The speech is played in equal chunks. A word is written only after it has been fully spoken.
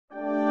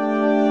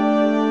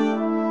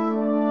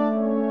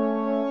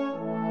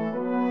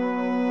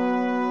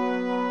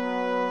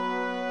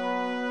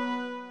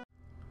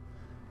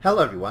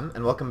Hello everyone,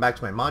 and welcome back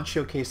to my mod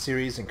showcase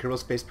series in Kerbal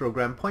Space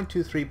Program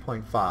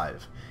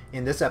 0.23.5.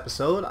 In this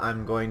episode,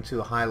 I'm going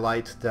to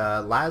highlight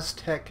the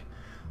LazTek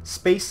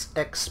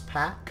SpaceX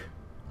pack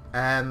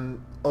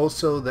and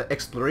also the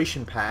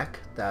Exploration pack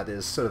that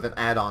is sort of an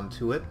add-on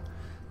to it.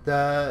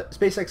 The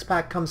SpaceX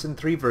pack comes in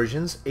three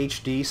versions,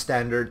 HD,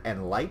 Standard,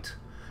 and Light.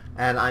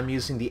 And I'm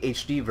using the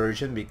HD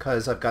version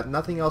because I've got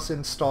nothing else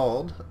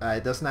installed.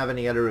 It doesn't have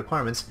any other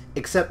requirements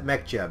except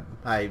MechJeb.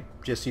 I'm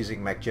just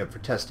using MechJeb for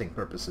testing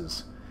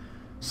purposes.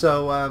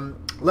 So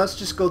let's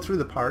just go through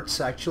the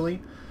parts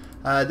actually.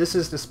 This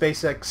is the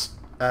SpaceX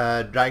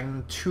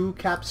Dragon 2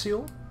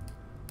 capsule.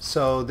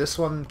 So this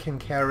one can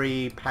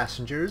carry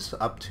passengers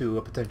up to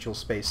a potential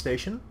space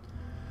station.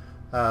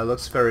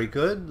 Looks very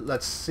good.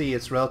 Let's see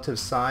its relative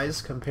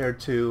size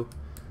compared to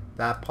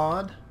that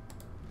pod.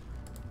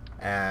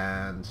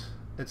 And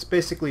it's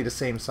basically the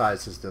same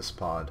size as this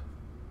pod.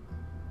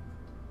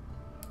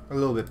 A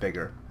little bit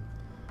bigger.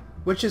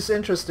 Which is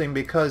interesting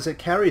because it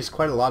carries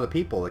quite a lot of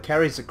people. It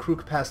carries a crew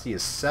capacity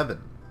of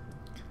 7.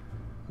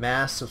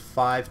 Mass of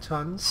 5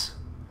 tons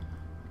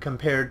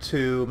compared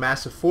to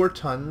mass of 4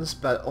 tons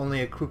but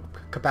only a crew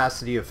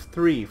capacity of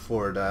 3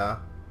 for the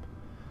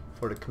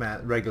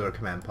regular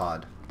command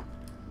pod.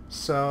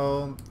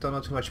 So don't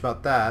know too much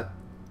about that.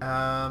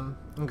 I'm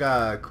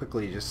gonna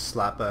quickly just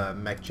slap a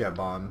MechJeb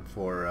on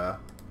for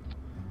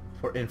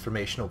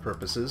informational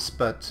purposes,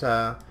 but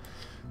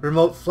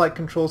remote flight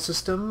control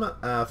system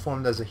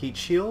formed as a heat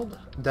shield.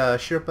 The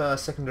Sherpa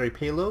secondary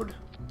payload.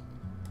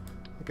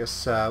 I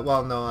guess,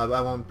 well no, I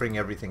won't bring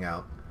everything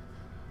out.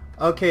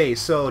 Okay,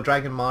 so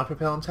Dragon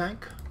monopropellant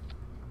tank.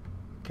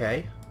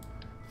 Okay.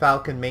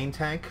 Falcon main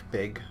tank,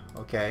 big,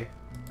 okay.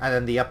 And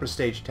then the upper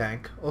stage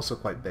tank, also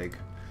quite big.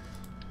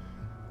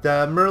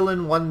 The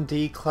Merlin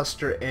 1D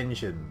cluster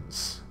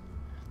engines.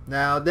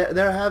 Now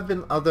there have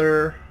been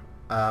other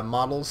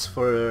models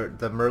for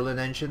the Merlin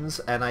engines,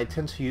 and I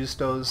tend to use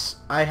those.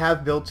 I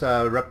have built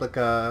a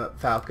replica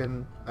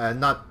Falcon,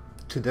 not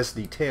to this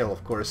detail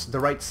of course,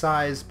 the right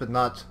size but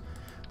not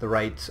the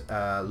right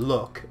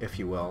look, if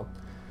you will.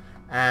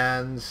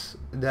 And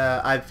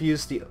I've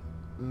used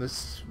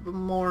this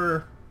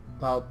more,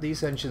 well,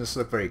 these engines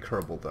look very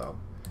Kerbal though.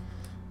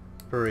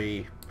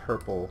 Very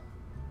purple.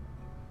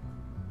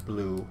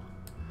 Blue.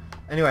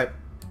 Anyway,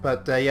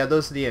 but yeah,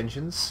 those are the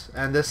engines,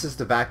 and this is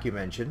the vacuum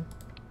engine.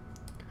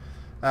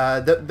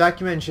 The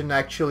vacuum engine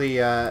actually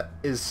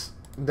is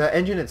the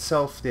engine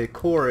itself. The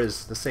core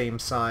is the same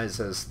size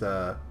as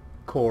the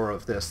core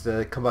of this,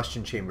 the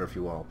combustion chamber, if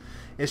you will.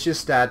 It's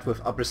just that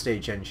with upper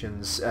stage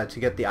engines, to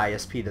get the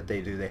ISP that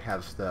they do, they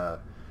have the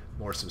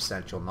more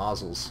substantial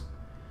nozzles.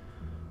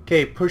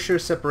 Okay, pusher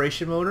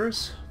separation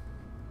motors.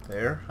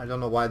 There. I don't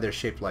know why they're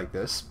shaped like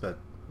this, but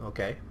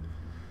okay.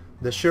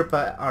 The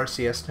Sherpa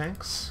RCS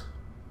tanks,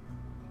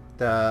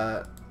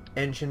 the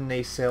engine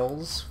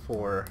nacelles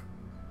for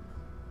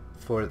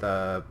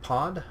the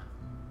pod,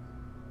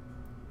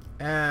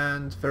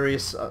 and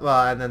various,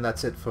 well, and then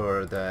that's it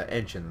for the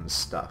engine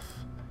stuff.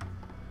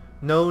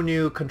 No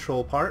new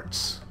control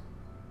parts.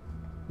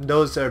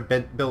 Those are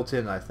built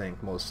in, I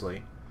think,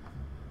 mostly.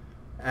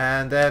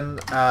 And then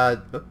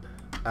adapter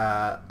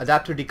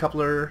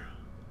decoupler,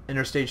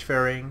 interstage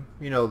fairing,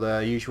 you know,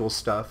 the usual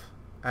stuff,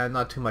 and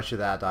not too much of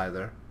that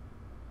either.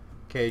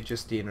 Okay,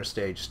 just the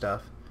interstage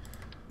stuff.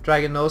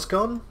 Dragon nose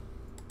cone.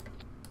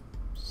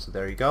 So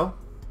there you go.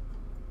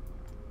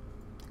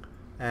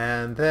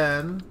 And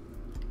then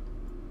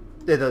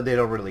they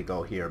don't really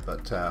go here,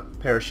 but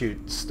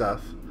parachute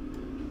stuff.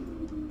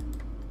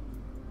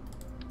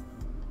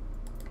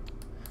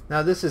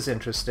 Now this is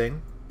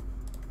interesting.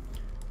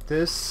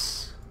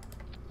 This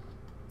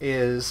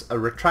is a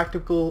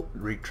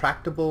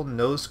retractable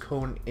nose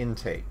cone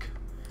intake.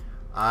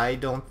 I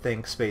don't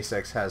think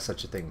SpaceX has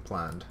such a thing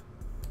planned.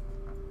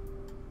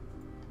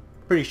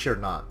 Pretty sure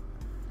not.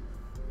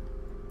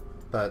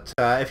 But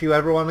if you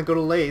ever want to go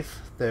to Lathe,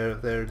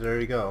 there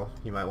you go.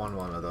 You might want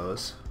one of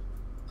those.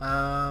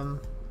 The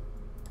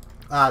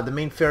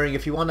main fairing,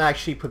 if you want to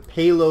actually put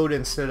payload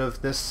instead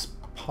of this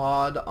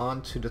pod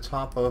onto the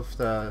top of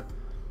the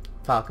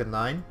Falcon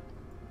 9,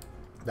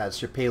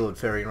 that's your payload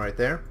fairing right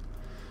there.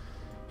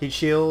 Heat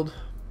shield,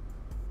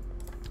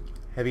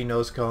 heavy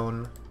nose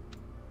cone,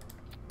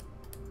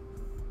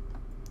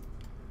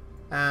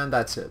 and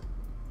that's it.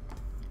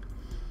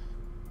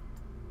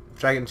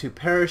 Dragon 2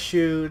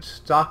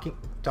 parachute, docking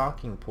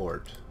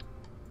port.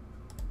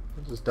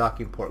 What does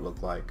docking port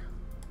look like?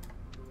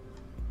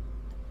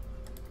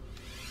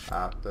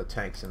 Ah, the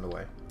tank's in the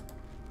way.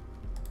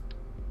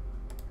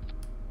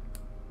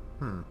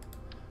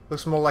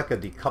 Looks more like a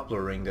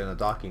decoupler ring than a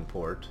docking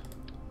port.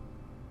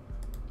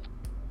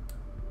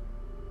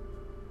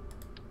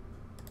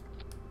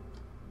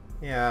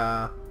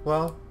 Yeah,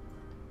 well,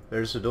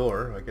 there's the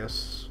door. I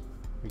guess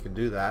we can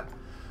do that.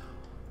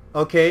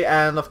 Okay,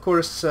 and of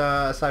course,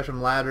 aside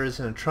from ladders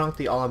and a trunk,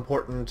 the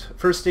all-important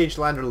first stage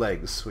lander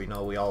legs. We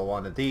know we all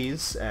wanted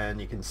these,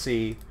 and you can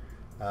see,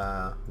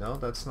 no,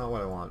 that's not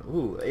what I want.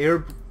 Ooh,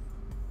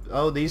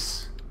 oh,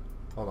 these,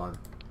 hold on.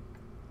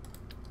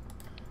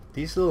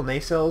 These little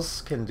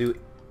nacelles can do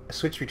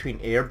switch between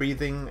air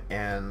breathing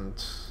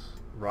and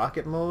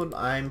rocket mode.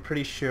 I'm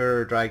pretty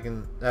sure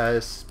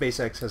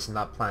SpaceX has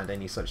not planned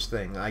any such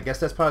thing. I guess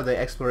that's part of the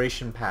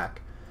exploration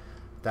pack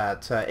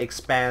that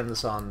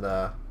expands on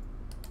the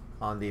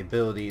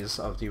abilities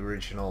of the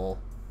original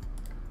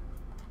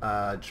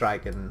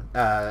Dragon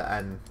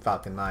and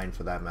Falcon 9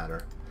 for that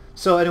matter.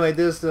 So anyway,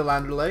 there's the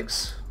lander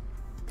legs.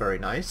 Very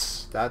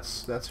nice.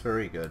 That's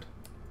very good.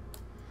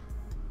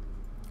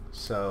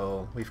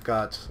 So we've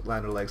got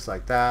lander legs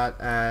like that,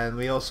 and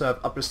we also have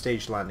upper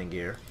stage landing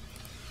gear.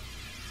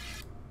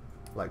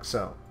 Like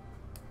so.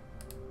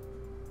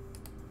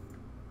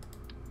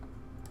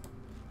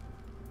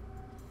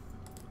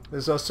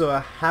 There's also a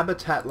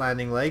habitat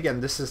landing leg,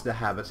 and this is the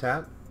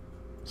habitat.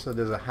 So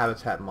there's a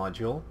habitat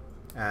module,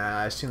 and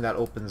I assume that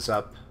opens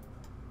up,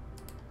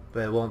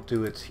 but it won't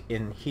do it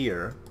in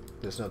here.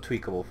 There's no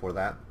tweakable for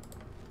that.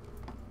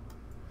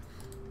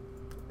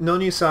 No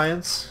new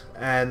science,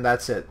 and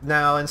that's it.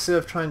 Now, instead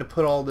of trying to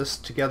put all this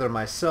together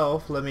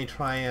myself, let me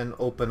try and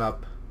open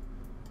up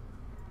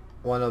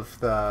one of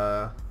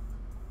the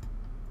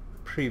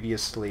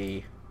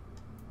previously...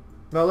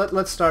 Well,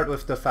 let's start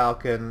with the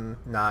Falcon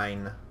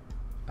 9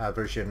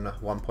 version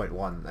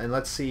 1.1, and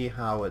let's see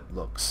how it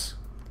looks.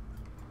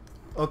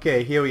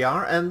 Okay, here we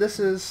are, and this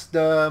is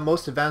the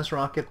most advanced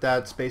rocket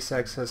that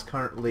SpaceX has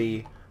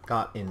currently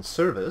got in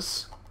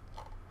service.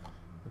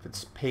 If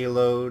it's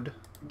payload,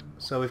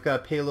 so we've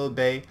got a payload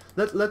bay.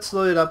 Let's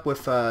load it up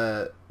with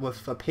a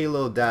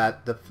payload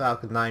that the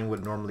Falcon 9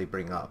 would normally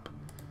bring up.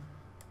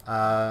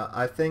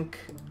 I think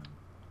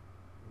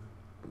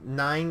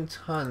 9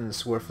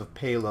 tons worth of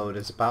payload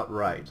is about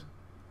right.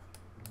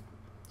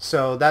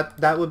 So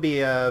that would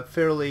be a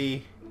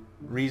fairly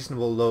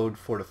reasonable load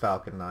for the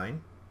Falcon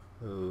 9.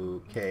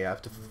 Okay, I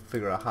have to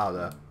figure out how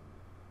to...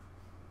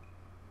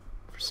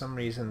 For some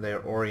reason they're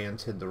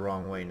oriented the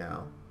wrong way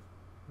now.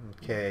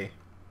 Okay.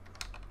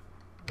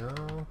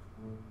 No.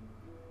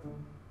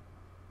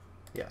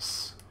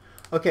 Yes.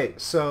 Okay,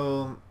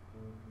 so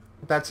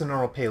that's a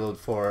normal payload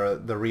for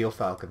the real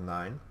Falcon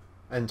 9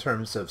 in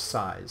terms of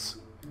size.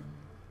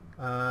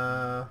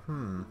 No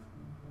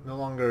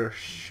longer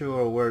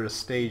sure where the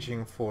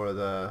staging for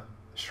the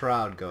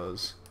shroud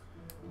goes.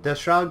 The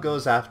shroud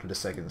goes after the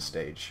second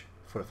stage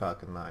for the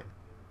Falcon 9.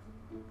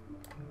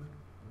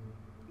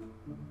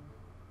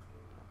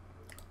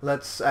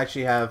 Let's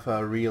actually have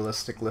a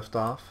realistic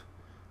liftoff.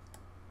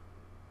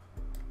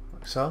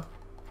 Like so.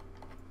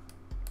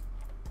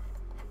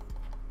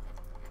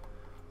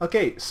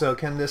 Okay, so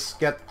can this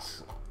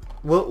get...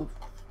 Well,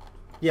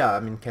 yeah, I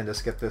mean, can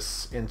this get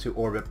this into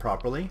orbit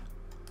properly?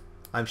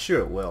 I'm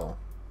sure it will.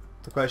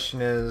 The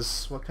question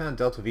is, what kind of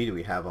delta V do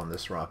we have on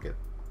this rocket?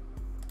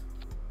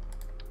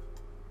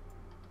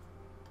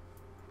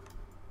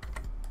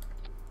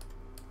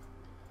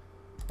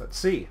 Let's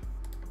see.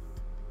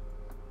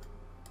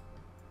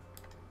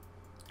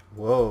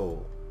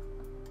 Whoa.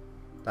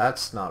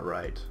 That's not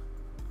right.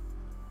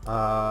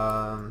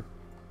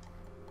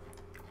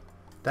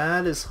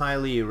 That is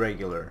highly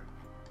irregular.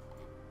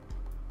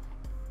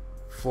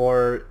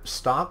 For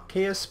stop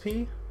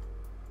KSP?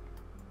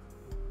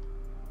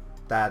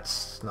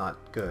 That's not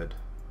good.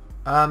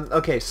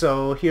 Okay,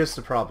 so here's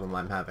the problem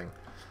I'm having.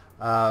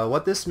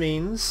 What this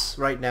means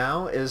right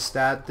now is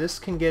that this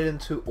can get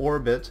into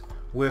orbit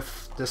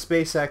with the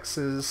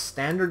SpaceX's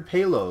standard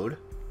payload.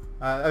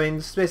 I mean,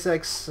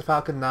 SpaceX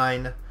Falcon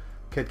 9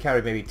 could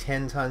carry maybe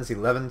 10 tons,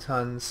 11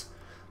 tons,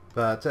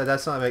 but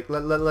that's not like,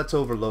 let's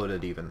overload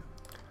it even.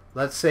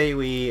 Let's say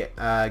we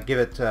give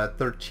it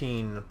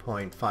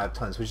 13.5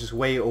 tons, which is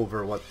way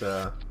over what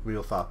the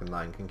real Falcon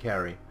 9 can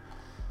carry.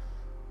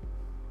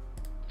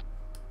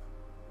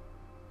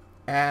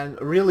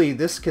 And really,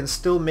 this can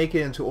still make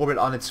it into orbit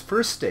on its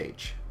first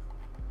stage.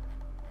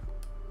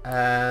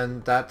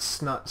 And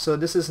that's not... So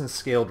this isn't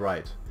scaled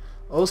right.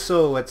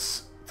 Also,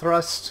 its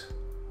thrust...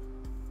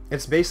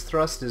 Its base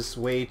thrust is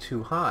way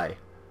too high.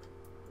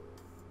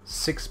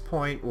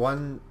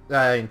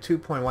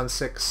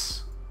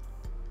 2.16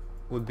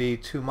 would be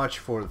too much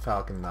for the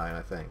Falcon 9,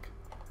 I think.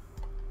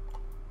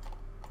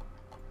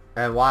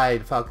 And why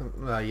the Falcon...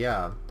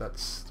 yeah,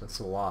 that's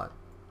a lot.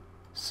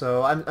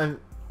 So I'm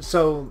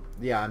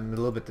yeah, I'm a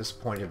little bit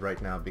disappointed right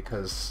now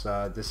because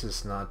this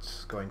is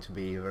not going to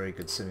be a very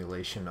good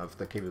simulation of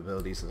the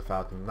capabilities of the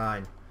Falcon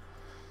 9.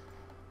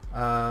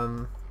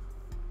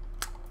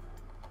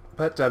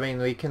 But I mean,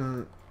 we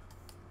can...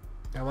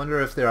 I wonder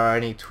if there are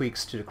any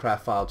tweaks to the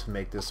craft file to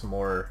make this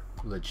more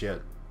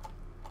legit.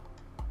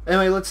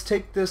 Anyway, let's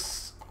take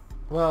this...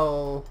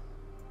 Well,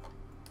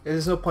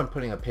 there's no point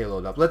putting a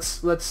payload up.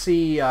 Let's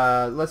see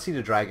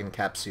the Dragon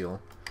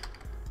capsule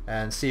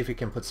and see if we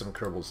can put some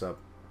Kerbals up.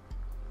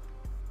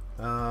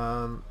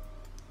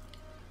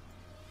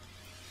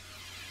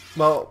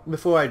 Well,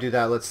 before I do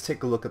that, let's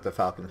take a look at the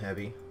Falcon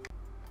Heavy.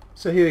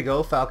 So here we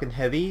go, Falcon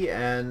Heavy,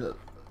 and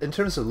in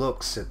terms of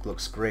looks, it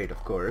looks great,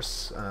 of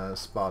course,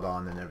 spot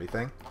on and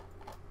everything.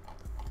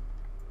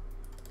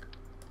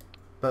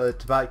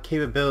 But about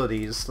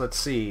capabilities, let's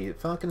see,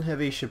 Falcon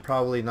Heavy should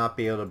probably not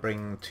be able to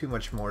bring too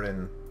much more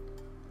than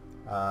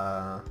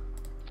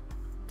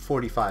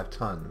 45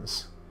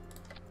 tons.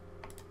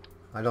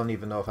 I don't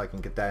even know if I can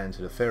get that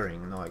into the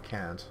fairing. No, I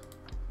can't.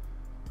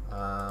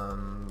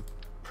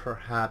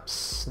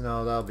 Perhaps...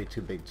 no, that'll be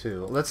too big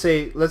too. Let's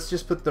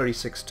just put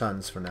 36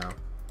 tons for now.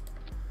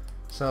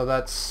 So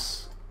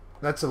that's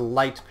a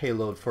light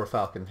payload for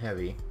Falcon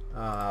Heavy.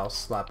 I'll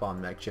slap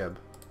on MechJeb.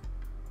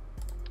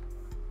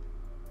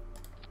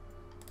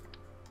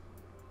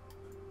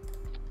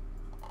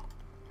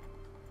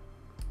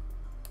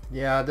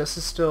 Yeah, this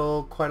is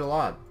still quite a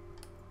lot.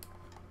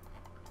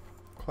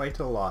 Quite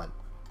a lot.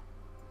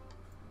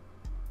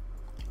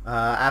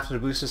 After the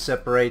boosters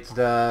separate,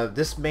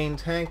 this main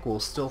tank will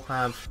still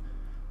have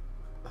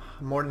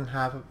more than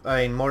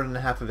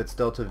half of its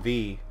Delta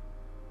V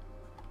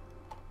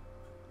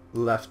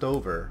left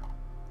over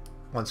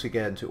once we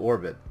get into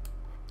orbit,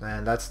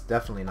 and that's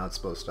definitely not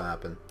supposed to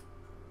happen.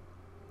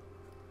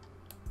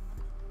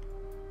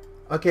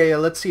 Okay,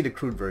 let's see the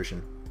crewed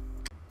version.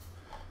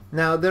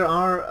 Now there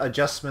are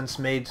adjustments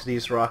made to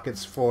these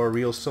rockets for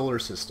real solar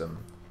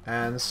system,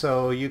 and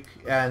so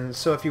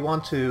if you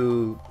want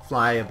to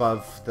fly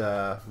above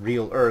the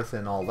real Earth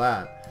and all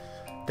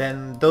that,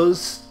 then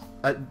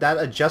that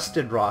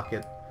adjusted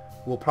rocket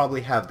will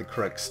probably have the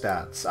correct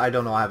stats. I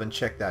don't know, I haven't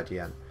checked that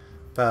yet.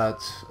 But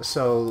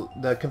so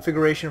the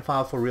configuration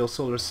file for real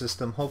solar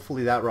system,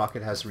 hopefully that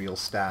rocket has real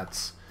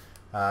stats,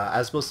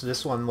 as opposed to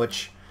this one,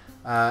 which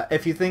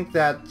if you think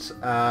that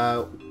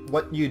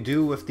what you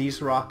do with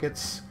these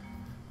rockets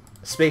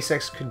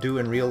SpaceX could do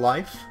in real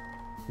life,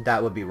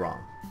 that would be wrong.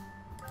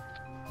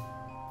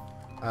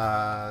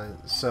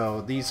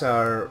 So these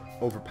are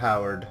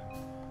overpowered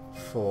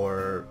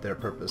for their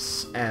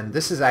purpose, and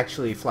this is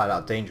actually flat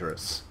out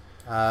dangerous.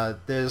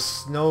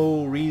 There's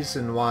no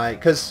reason why,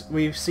 because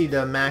we see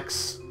the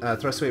max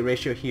thrust weight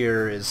ratio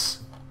here is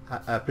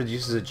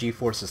produces a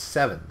G-force of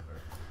 7.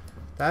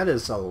 That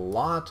is a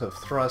lot of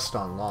thrust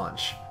on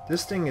launch.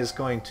 This thing is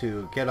going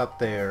to get up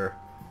there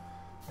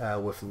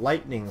with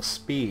lightning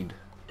speed,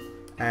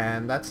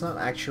 and that's not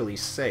actually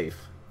safe.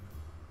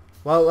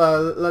 Well,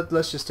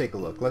 let's just take a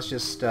look. Let's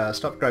just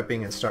stop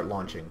griping and start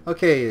launching.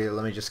 Okay,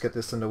 let me just get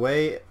this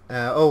underway.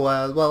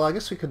 Well, I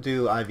guess we could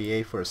do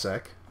IVA for a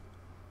sec.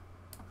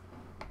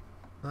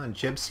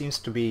 Jeb seems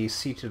to be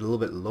seated a little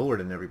bit lower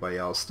than everybody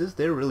else.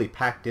 They're really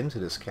packed into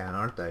this can,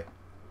 aren't they?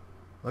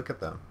 Look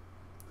at them.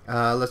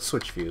 Let's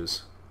switch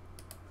views.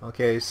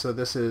 Okay, so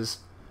this is...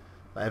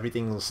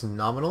 everything is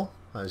nominal,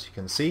 as you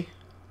can see.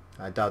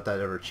 I doubt that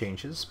ever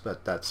changes,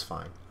 but that's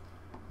fine.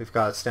 We've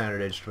got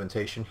standard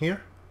instrumentation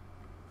here.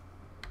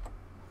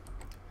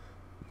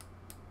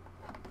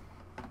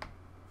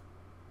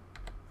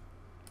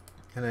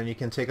 And then you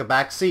can take a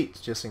back seat,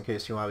 just in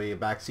case you want to be a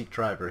backseat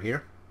driver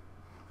here.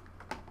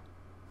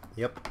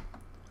 Yep.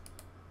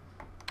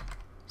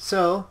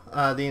 So,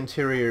 the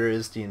interior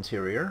is the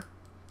interior.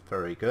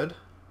 Very good.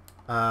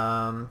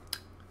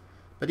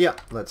 But yeah,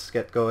 let's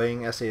get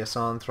going. SAS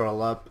on,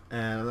 throttle up,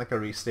 and I'm not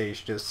gonna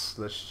restage this.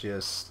 Let's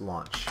just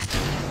launch.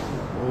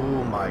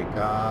 Oh my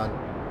god.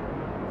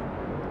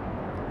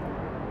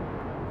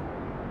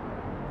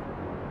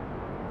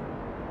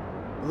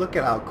 Look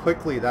at how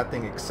quickly that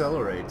thing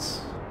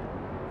accelerates.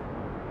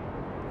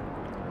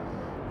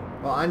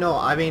 Well, I know,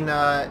 I mean,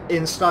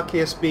 in stock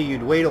KSB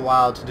you'd wait a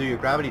while to do your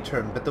gravity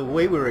turn, but the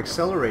way we were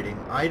accelerating,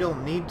 I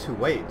don't need to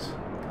wait.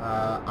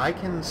 I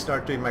can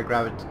start doing my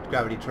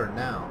gravity turn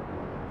now.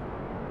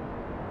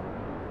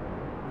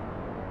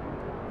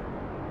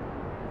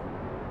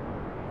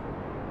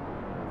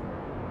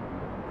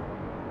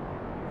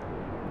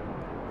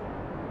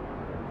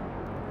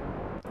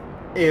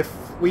 If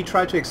we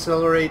try to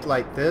accelerate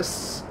like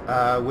this,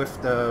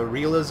 with the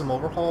realism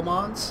overhaul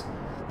mods,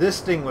 this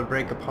thing would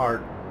break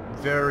apart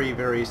very,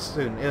 very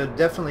soon. It would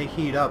definitely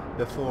heat up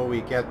before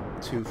we get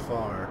too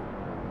far.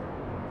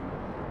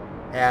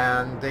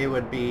 And they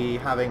would be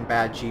having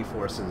bad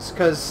G-forces,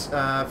 because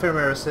firm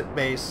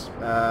aerospace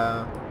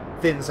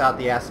thins out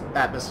the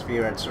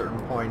atmosphere at certain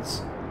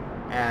points,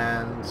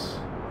 and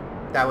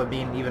that would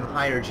mean even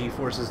higher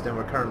G-forces than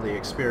we're currently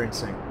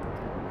experiencing.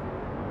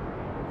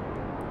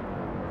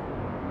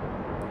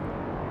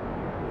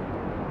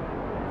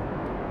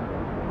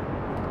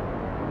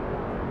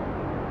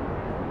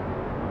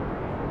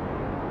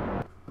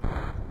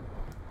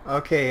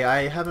 Okay,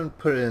 I haven't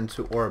put it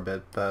into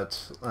orbit,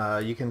 but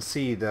you can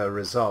see the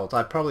result.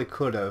 I probably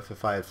could have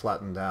if I had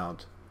flattened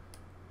out.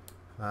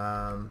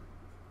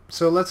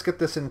 So let's get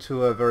this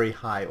into a very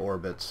high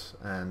orbit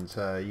and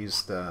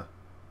use the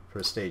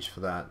first stage for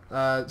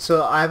that.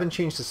 So I haven't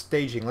changed the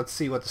staging. Let's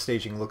see what the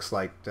staging looks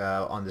like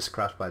on this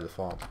craft by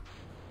default.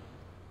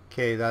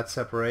 Okay, that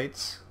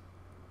separates.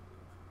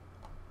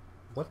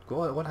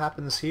 What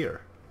happens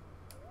here?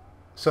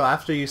 So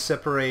after you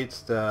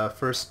separate the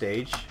first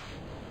stage,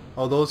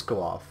 oh, those go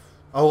off.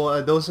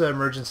 Oh, those are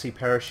emergency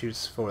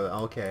parachutes for...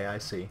 okay, I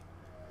see.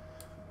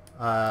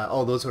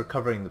 Oh, those are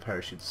covering the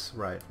parachutes.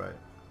 Right, right.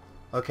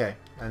 Okay,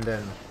 and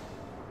then...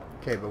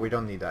 okay, but we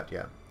don't need that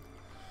yet.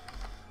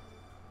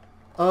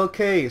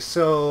 Okay,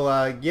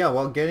 so, yeah,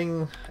 well,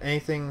 getting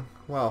anything...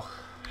 well,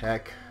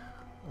 heck,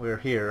 we're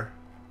here.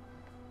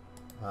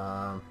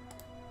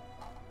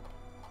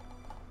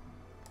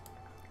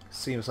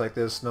 Seems like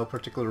there's no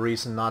particular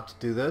reason not to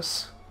do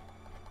this,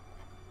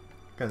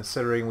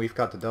 considering we've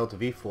got the Delta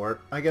V for it.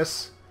 I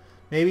guess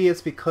maybe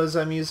it's because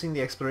I'm using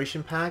the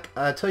exploration pack.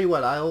 Tell you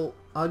what, I'll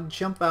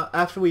jump out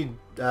after we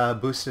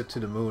boost it to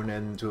the moon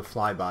and do a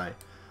flyby.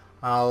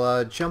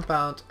 I'll jump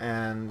out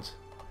and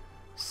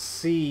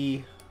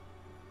see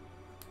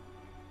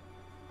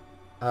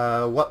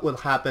what would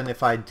happen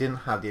if I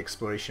didn't have the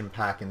exploration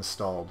pack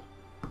installed,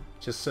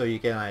 just so you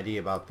get an idea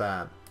about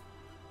that.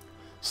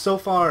 So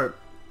far,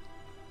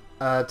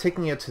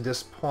 taking it to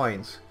this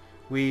point,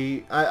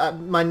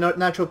 my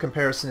natural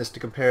comparison is to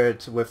compare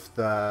it with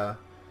the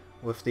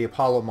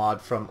Apollo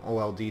mod from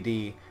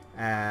OLDD,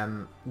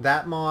 and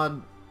that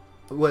mod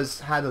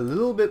had a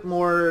little bit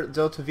more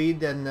Delta V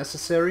than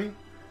necessary,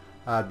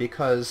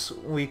 because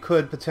we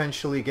could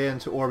potentially get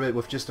into orbit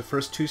with just the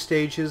first 2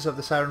 stages of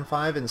the Saturn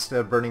V instead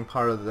of burning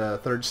part of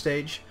the 3rd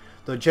stage,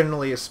 though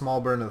generally a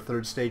small burn of the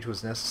 3rd stage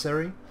was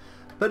necessary,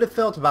 but it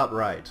felt about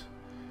right.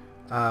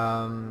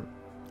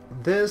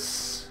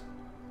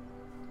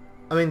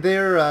 I mean,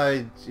 there,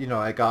 you know,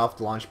 I got off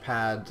the launch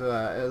pad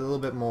a little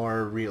bit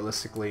more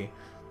realistically.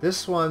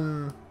 This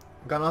one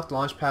got off the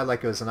launch pad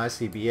like it was an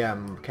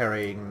ICBM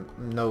carrying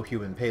no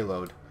human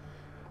payload.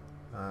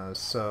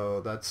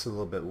 So that's a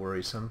little bit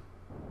worrisome.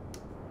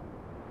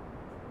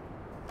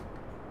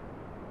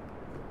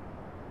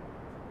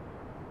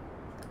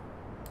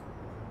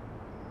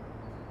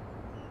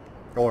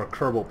 Or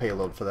Kerbal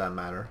payload for that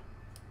matter.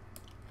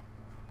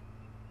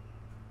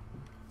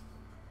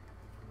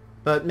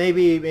 But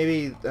maybe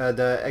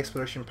the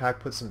exploration pack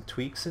put some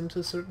tweaks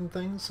into certain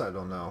things? I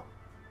don't know.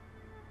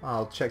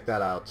 I'll check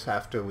that out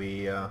after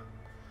we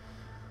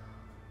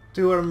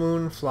do our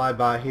moon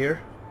flyby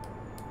here.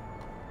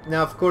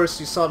 Now, of course,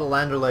 you saw the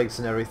lander legs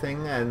and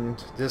everything,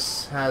 and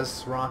this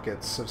has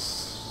rockets of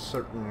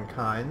certain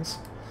kinds.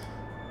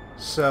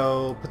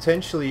 So,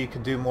 potentially you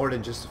could do more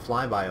than just a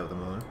flyby of the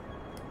moon.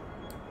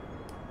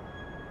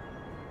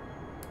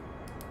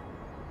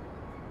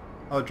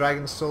 Oh,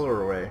 Dragon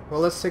Solar Array.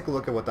 Well, let's take a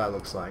look at what that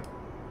looks like.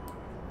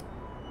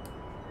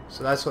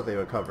 So that's what they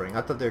were covering.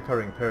 I thought they were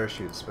covering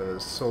parachutes, but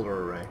it's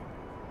solar array.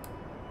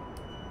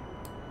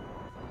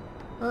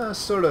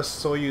 Sort of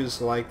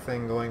Soyuz-like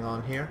thing going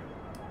on here.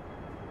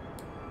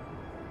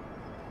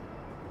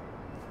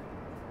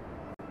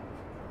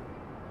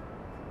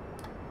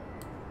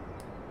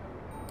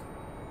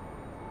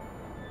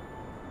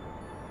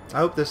 I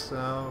hope this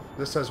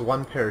has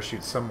one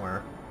parachute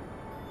somewhere.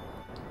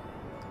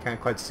 Can't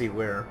quite see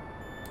where.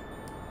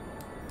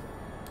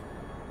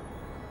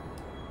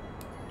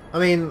 I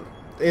mean,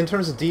 in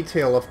terms of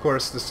detail, of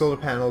course, the solar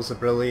panels are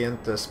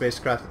brilliant. The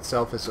spacecraft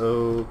itself is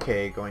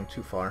okay, going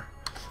too far.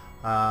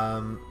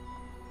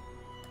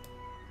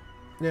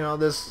 You know,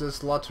 there's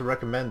a lot to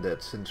recommend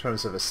it in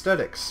terms of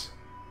aesthetics.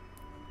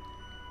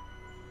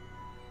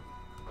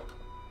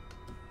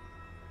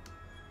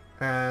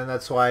 And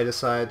that's why I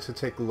decided to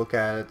take a look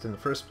at it in the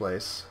first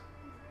place.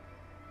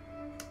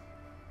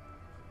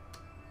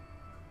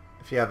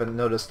 If you haven't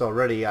noticed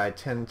already, I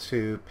tend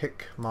to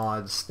pick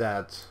mods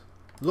that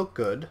look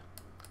good,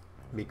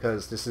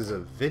 because this is a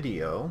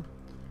video,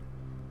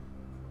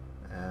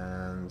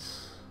 and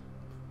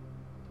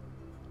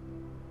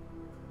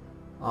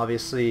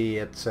obviously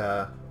it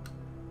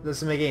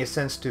doesn't make any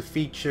sense to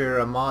feature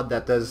a mod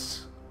that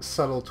does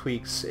subtle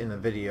tweaks in a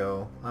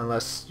video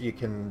unless you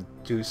can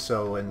do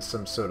so in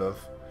some sort of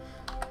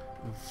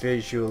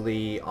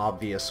visually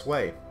obvious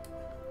way.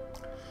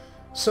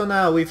 So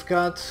now we've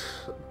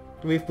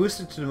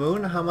boosted to the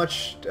moon. How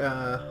much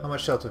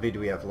Delta V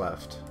do we have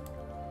left?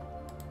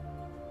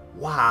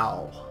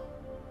 Wow.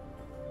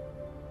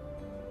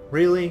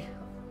 Really?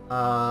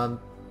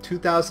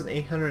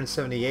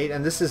 2,878,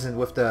 and this isn't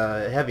with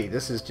the heavy,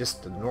 this is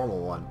just the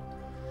normal one.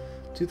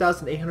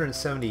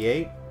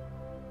 2,878.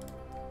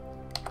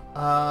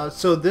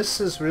 So this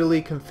is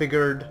really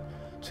configured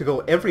to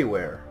go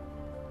everywhere.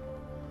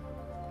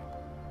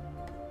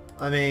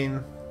 I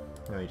mean,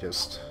 let me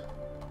just...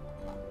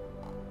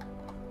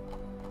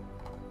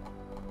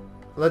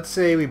 Let's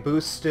say we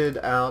boosted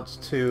out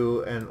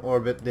to an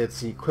orbit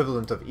that's the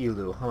equivalent of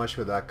ELU. How much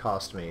would that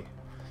cost me?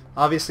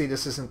 Obviously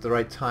this isn't the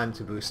right time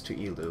to boost to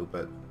ELU,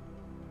 but...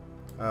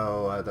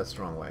 Oh, that's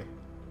the wrong way.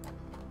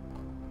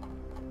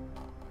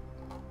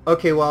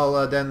 Okay,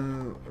 well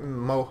then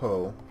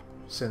Moho,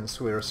 since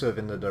we're sort of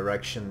in the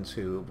direction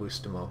to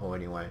boost to Moho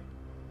anyway.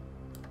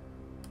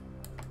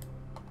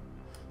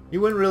 You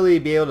wouldn't really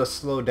be able to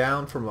slow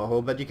down for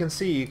Moho, but you can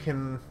see you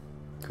could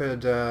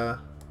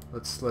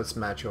let's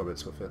match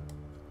orbits with it.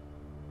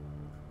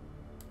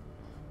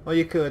 Well,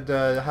 you could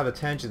have a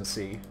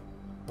tangency.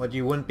 What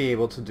you wouldn't be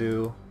able to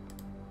do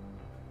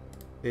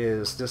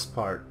is this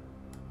part.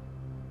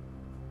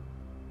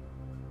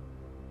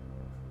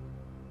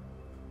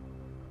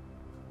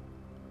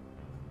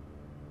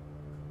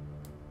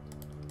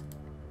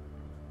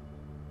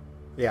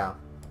 Yeah.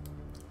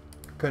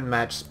 Couldn't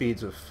match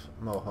speeds with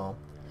Moho.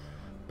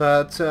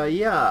 But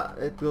yeah,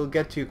 it will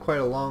get you quite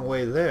a long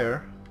way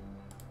there.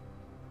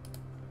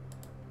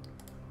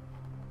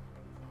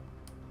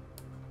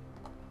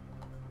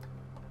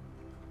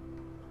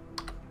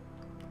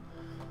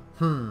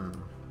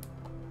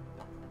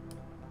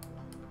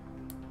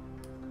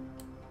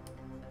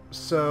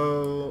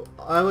 So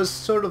I was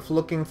sort of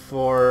looking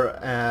for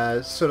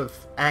a sort of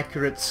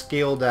accurate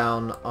scale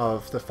down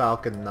of the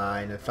Falcon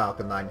 9 and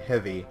Falcon 9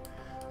 Heavy.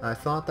 I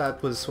thought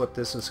that was what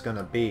this was going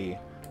to be,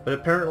 but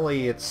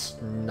apparently it's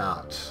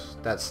not.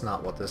 That's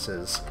not what this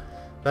is.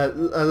 But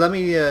let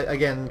me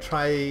again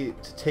try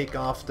to take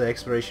off the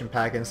exploration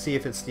pack and see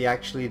if it's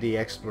actually the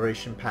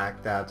exploration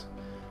pack that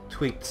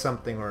tweaked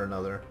something or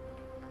another.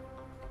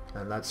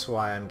 And that's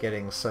why I'm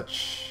getting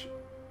such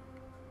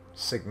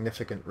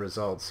significant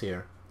results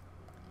here.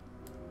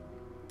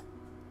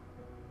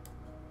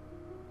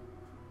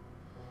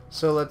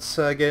 So let's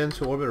get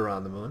into orbit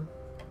around the moon.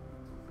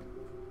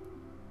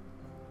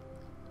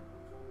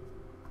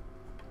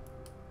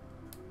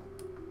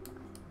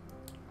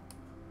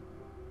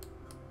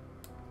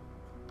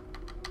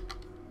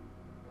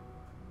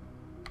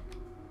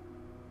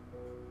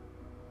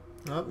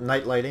 Oh,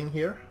 night lighting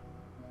here.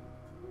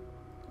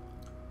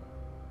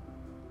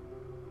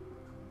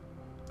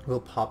 We'll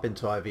pop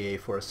into IVA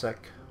for a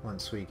sec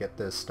once we get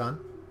this done.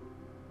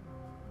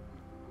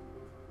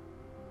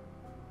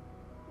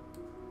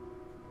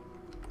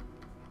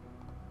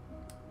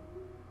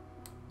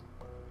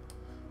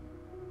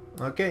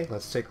 Okay,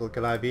 let's take a look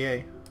at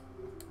IVA.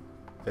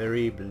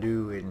 Very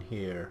blue in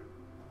here.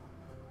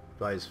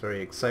 Everybody's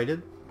very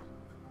excited.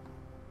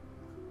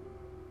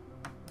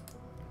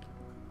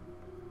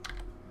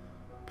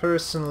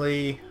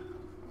 Personally,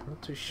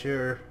 not too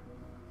sure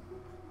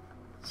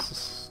this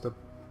is the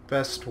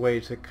best way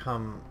to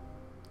come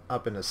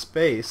up into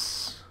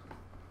space.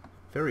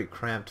 Very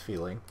cramped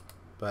feeling,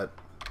 but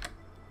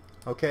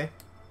okay.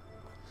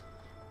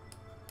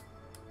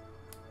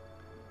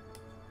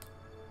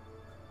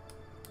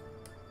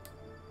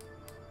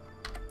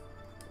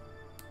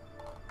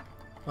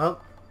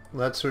 Well,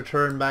 let's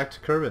return back to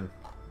Kerbal.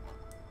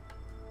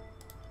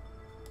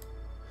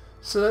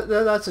 So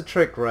that's a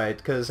trick, right?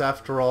 Because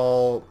after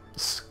all,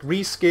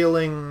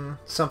 rescaling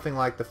something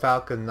like the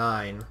Falcon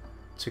 9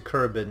 to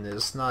Kerbal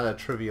is not a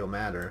trivial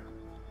matter.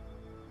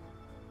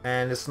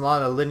 And it's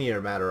not a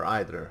linear matter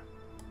either.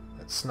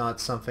 It's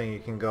not something you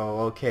can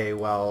go, okay,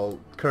 well,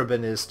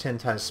 Kerbal is 10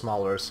 times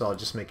smaller, so I'll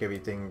just make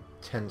everything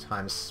 10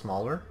 times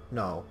smaller?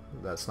 No,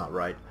 that's not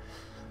right.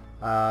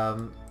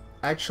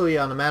 Actually,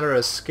 on a matter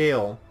of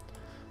scale,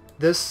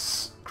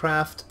 this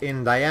craft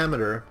in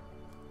diameter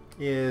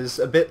is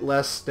a bit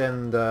less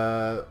than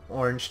the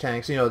orange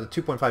tanks, you know, the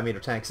 2.5 meter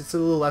tanks. It's a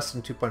little less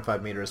than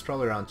 2.5 meters,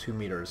 probably around 2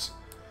 meters.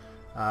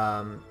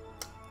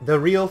 The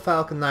real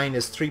Falcon 9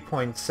 is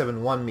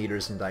 3.71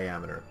 meters in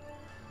diameter.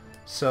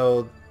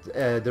 So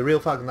the real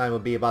Falcon 9 will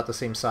be about the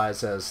same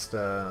size as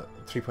the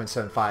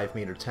 3.75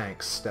 meter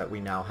tanks that we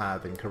now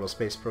have in Kerbal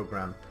Space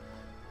Program.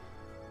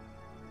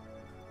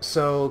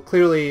 So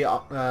clearly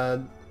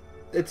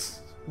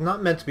it's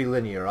not meant to be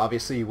linear.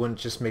 Obviously you wouldn't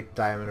just make the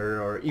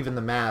diameter or even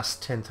the mass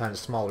 10 times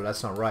smaller.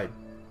 That's not right.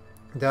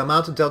 The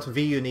amount of delta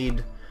V you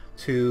need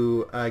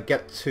to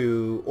get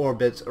to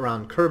orbit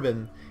around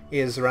Kerbal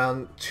is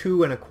around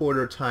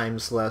 2.25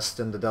 times less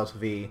than the delta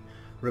V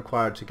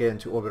required to get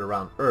into orbit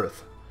around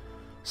Earth.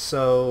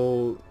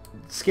 So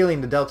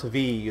scaling the delta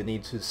V, you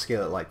need to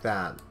scale it like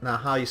that. Now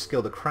how you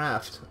scale the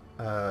craft,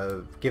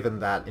 given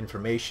that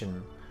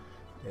information,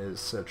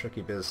 is a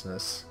tricky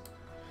business.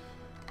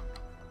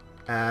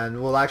 And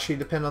will actually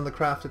depend on the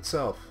craft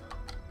itself.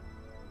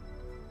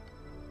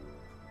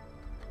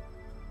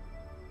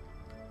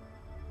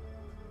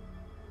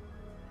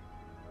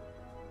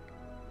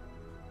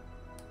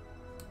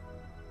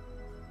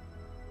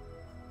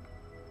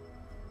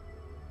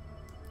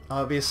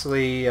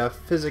 Obviously,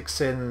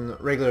 physics in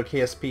regular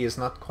KSP is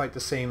not quite the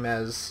same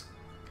as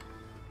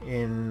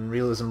in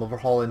Realism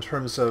Overhaul in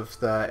terms of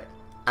the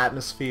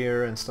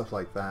atmosphere and stuff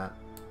like that.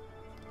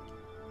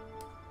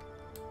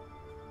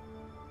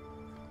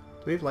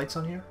 Do we have lights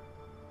on here?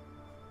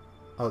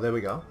 Oh, there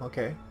we go.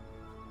 Okay.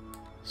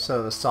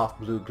 So the soft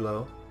blue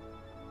glow.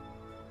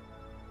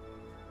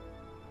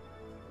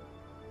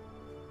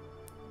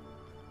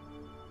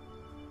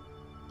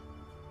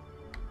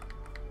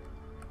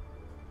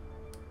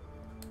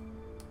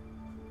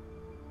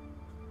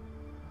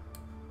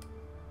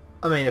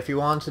 I mean, if you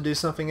want to do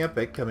something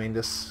epic, I mean,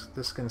 this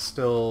can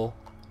still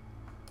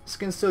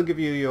give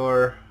you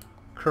your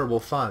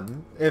Kerbal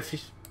fun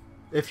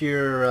if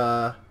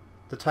you're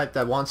the type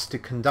that wants to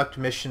conduct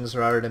missions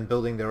rather than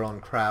building their own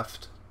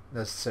craft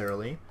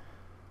necessarily.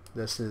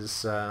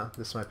 This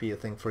might be a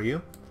thing for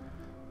you.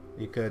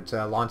 You could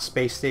launch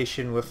space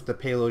station with the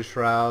payload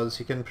shrouds.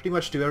 You can pretty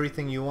much do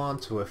everything you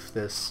want with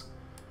this,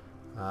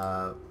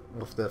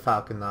 with the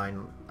Falcon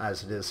 9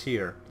 as it is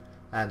here,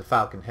 and the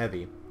Falcon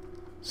Heavy.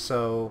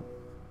 So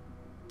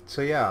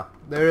yeah,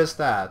 there is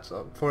that.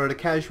 For the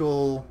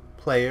casual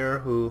player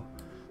who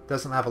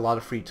doesn't have a lot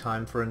of free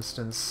time, for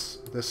instance,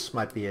 this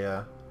might be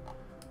a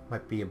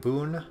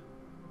boon.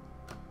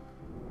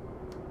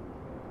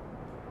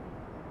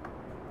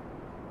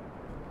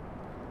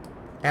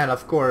 And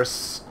of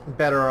course,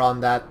 better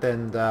on that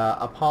than the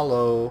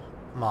Apollo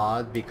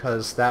mod,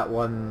 because that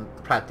one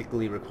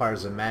practically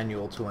requires a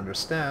manual to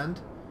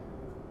understand,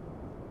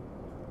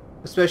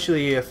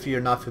 especially if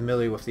you're not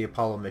familiar with the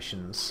Apollo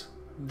missions.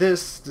 The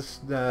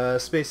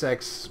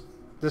SpaceX,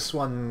 this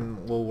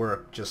one will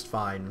work just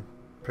fine,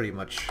 pretty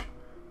much.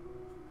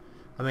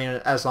 I mean,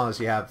 as long as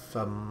you have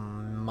a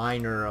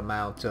minor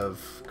amount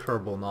of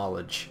Kerbal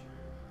knowledge,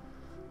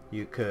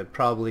 you could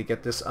probably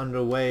get this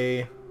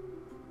underway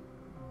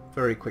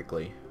very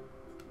quickly.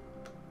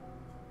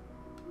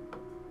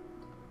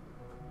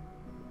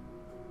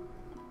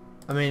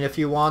 I mean, if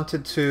you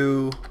wanted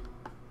to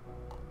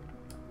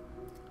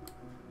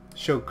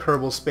show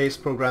Kerbal Space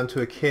Program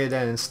to a kid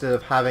and instead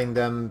of having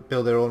them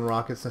build their own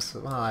rockets,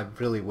 well, I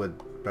really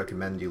would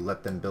recommend you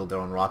let them build their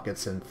own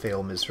rockets and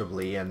fail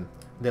miserably, and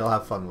they'll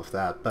have fun with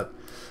that. But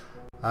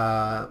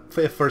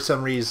if for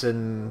some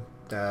reason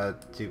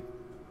you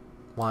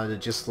wanted to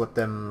just let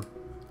them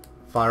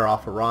fire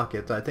off a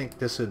rocket, I think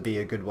this would be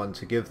a good one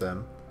to give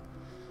them.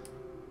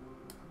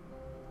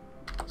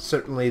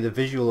 Certainly the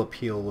visual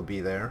appeal will be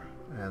there,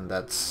 and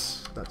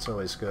that's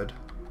always good.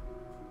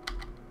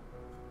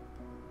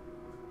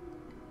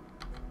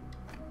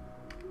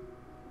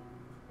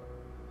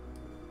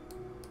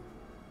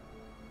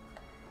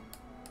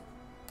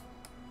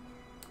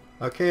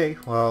 Okay,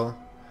 well,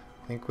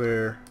 I think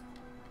we're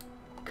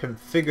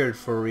configured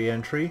for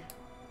re-entry.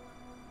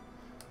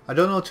 I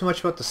don't know too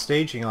much about the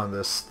staging on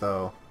this,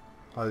 though.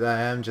 I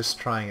am just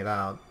trying it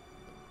out.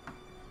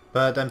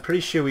 But I'm pretty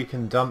sure we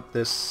can dump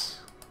this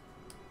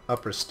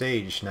upper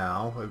stage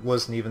now. It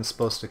wasn't even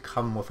supposed to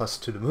come with us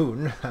to the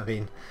moon. I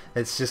mean,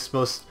 it's just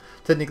supposed...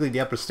 Technically, the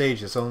upper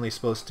stage is only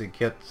supposed to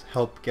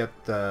help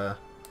get the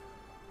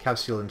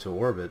capsule into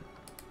orbit.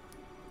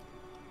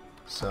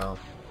 So...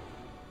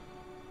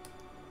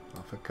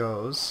 off it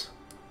goes.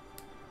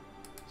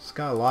 It's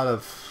got a lot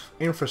of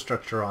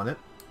infrastructure on it.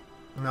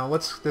 Now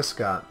what's this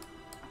got?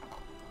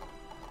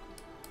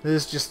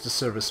 This is just a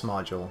service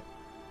module.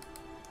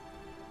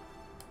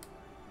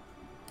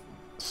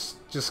 It's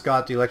just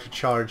got the electric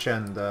charge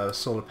and the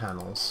solar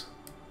panels.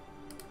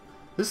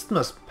 This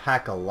must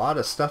pack a lot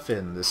of stuff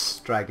in, this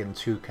Dragon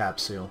 2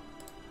 capsule.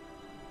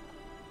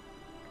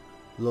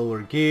 Lower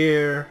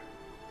gear,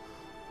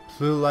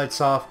 blue lights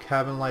off,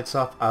 cabin lights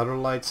off, outer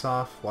lights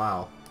off.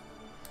 Wow.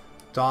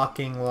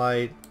 Docking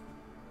light.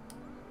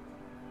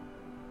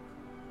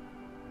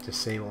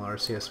 Disable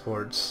RCS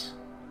ports.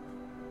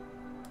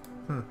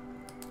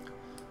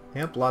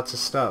 Yep, lots of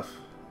stuff.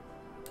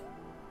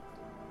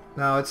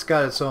 Now it's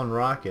got its own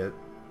rocket.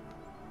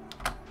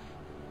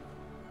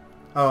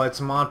 Oh, it's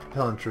a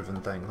mod-propellant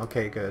driven thing.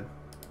 Okay, good.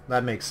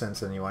 That makes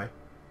sense anyway.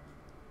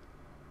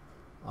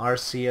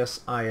 RCS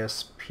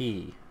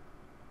ISP.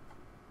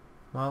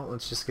 Well,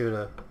 let's just give it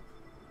a...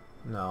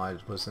 No, I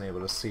wasn't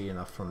able to see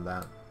enough from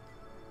that.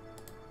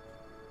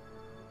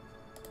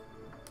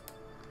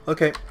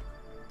 Okay.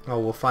 Oh,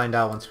 we'll find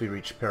out once we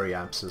reach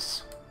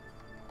periapsis.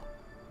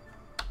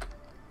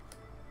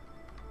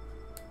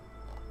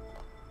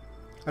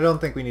 I don't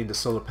think we need the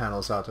solar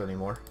panels out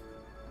anymore.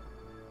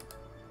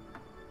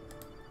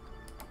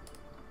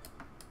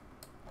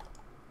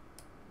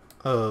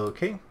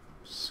 Okay,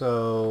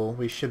 so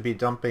we should be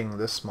dumping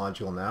this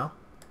module now.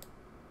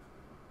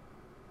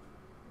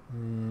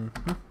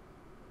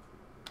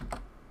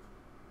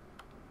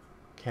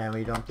 Can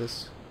we dump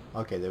this?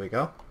 Okay, there we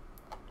go.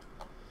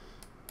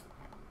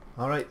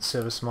 Alright,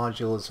 service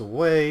module is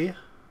away.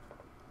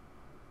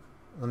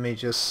 Let me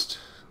just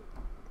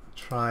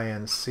try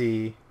and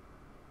see.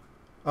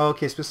 Oh,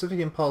 okay, specific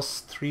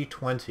impulse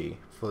 320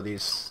 for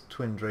these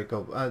twin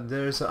Draco.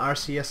 There's an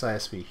RCS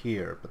ISP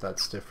here, but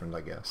that's different,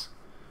 I guess.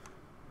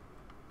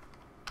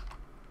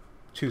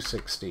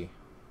 260.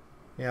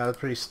 Yeah, that's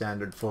pretty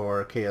standard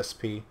for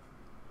KSP.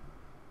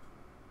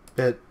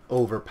 Bit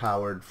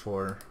overpowered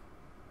for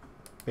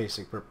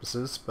basic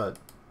purposes, but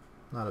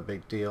not a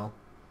big deal.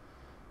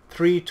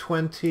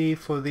 320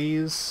 for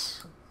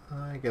these.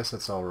 I guess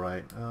that's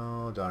alright.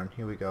 Oh darn,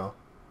 here we go.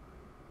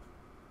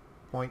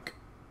 Boink.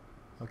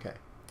 Okay.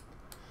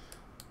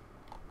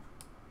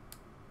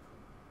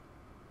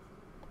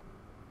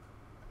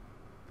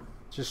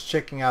 Just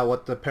checking out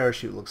what the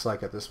parachute looks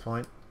like at this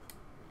point.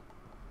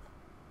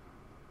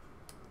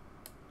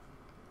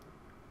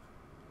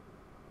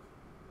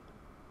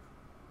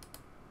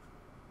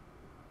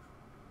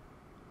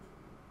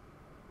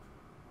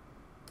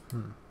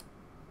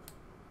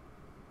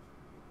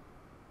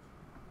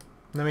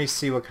 Let me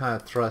see what kind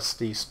of thrust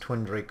these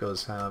twin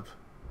Dracos have.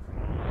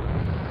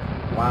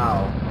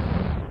 Wow.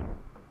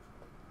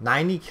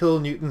 90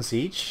 kilonewtons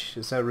each?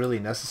 Is that really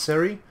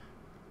necessary?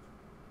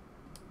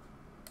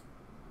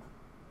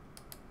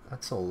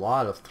 That's a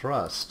lot of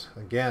thrust.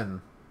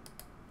 Again,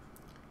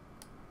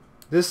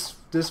 this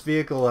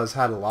vehicle has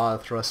had a lot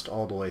of thrust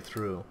all the way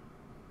through.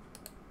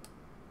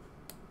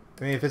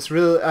 I mean, if it's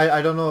really...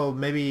 I don't know,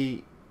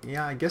 maybe...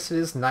 Yeah, I guess it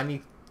is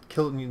 90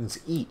 kilonewtons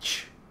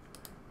each.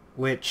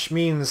 Which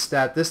means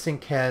that this thing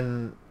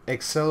can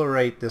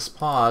accelerate this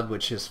pod,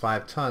 which is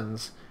 5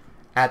 tons,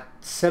 at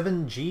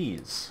 7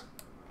 Gs.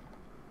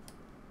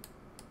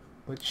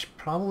 which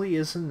probably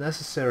isn't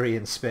necessary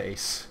in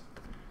space.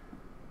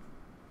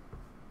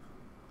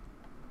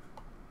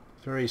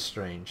 Very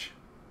strange.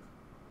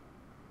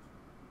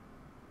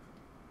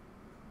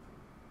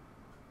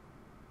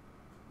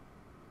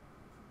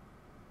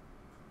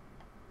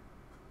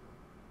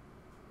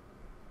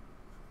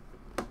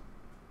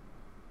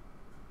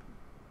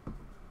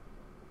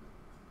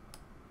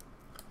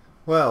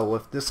 Well,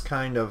 with this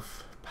kind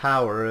of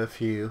power, if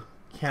you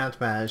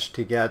can't manage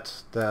to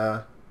get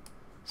the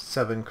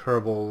 7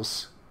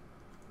 Kerbals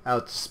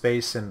out to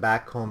space and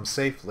back home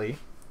safely,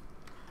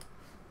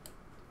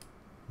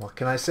 what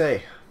can I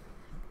say?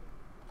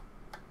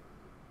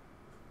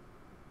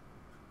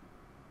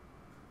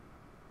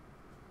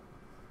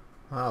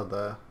 Wow,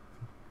 the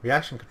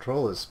reaction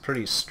control is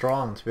pretty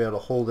strong to be able to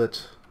hold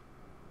it.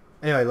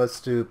 Anyway, let's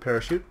do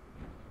parachute.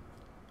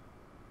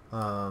 Is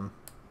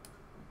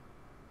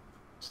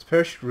the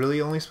parachute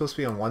really only supposed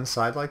to be on one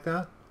side like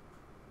that?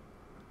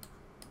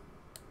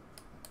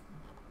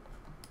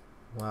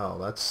 Wow,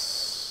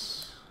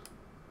 that's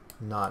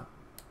not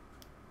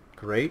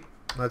great.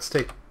 Let's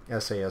take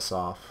SAS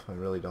off. I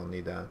really don't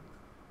need that.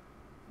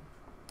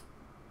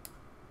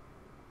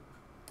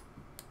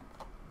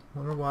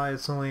 Wonder why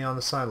it's only on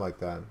the side like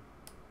that.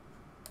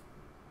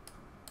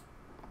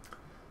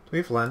 Do we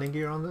have landing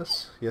gear on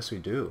this? Yes, we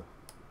do.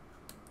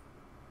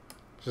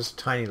 Just a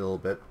tiny little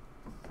bit.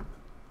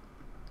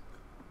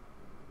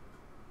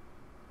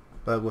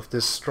 But with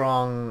this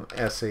strong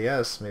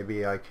SAS,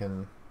 maybe I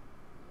can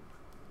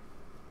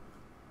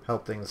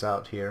help things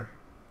out here.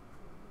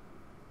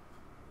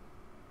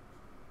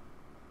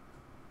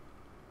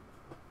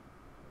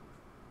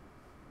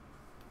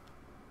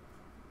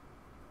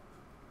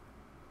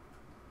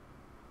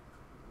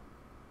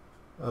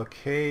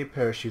 Okay,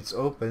 parachute's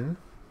open.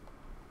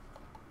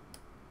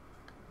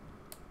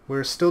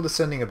 We're still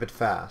descending a bit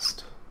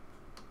fast.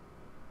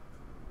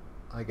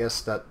 I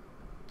guess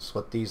that's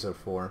what these are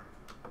for.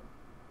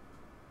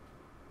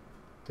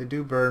 They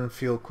do burn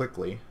fuel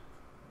quickly.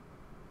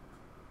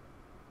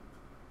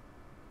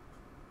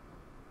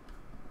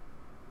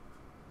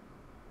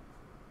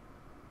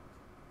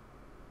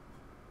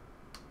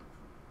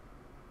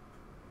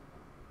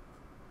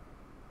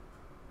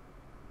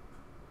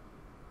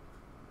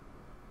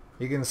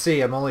 You can see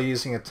I'm only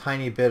using a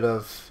tiny bit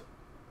of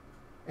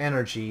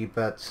energy,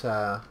 but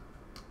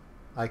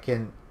I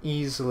can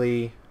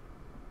easily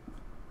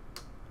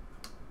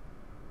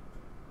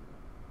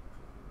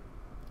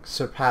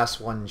surpass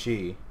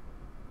 1G.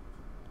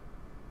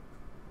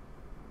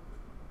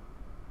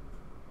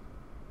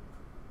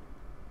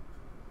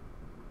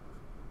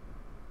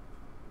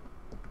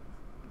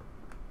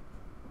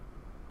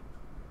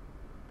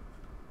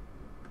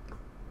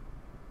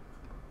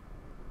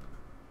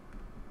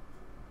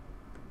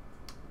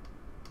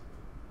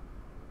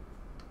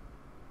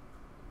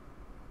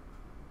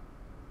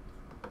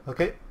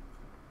 Okay,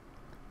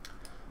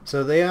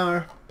 so they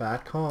are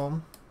back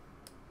home,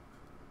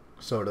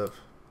 sort of.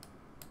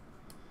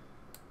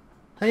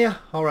 And yeah,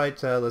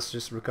 alright, let's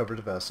just recover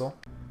the vessel.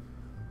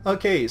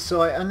 Okay,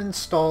 so I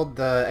uninstalled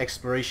the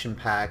exploration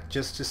pack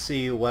just to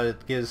see what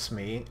it gives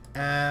me,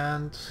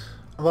 and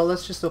well,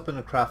 let's just open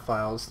the craft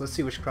files. Let's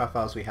see which craft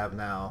files we have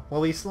now.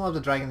 Well, we still have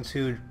the Dragon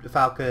 2, the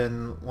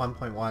Falcon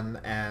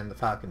 1.1, and the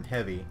Falcon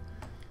Heavy.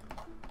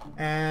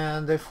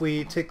 And if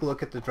we take a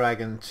look at the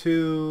Dragon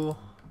 2,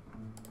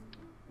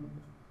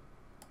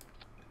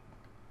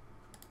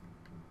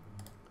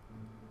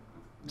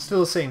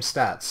 still the same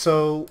stats.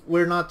 So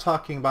we're not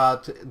talking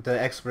about the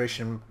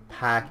exploration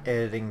pack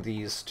editing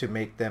these to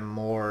make them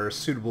more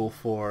suitable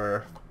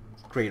for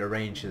greater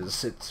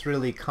ranges. It's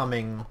really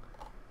coming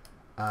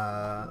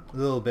a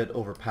little bit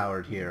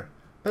overpowered here.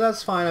 But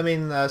that's fine. I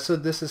mean, so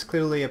this is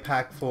clearly a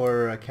pack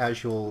for a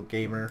casual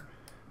gamer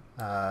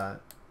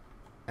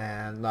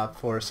and not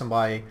for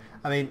somebody.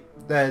 I mean,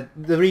 the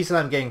reason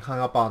I'm getting hung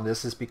up on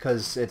this is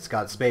because it's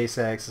got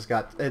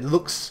SpaceX, it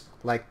looks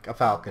like a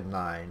Falcon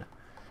 9.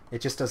 It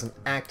just doesn't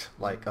act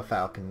like a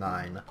Falcon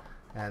 9,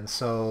 and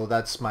so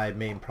that's my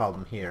main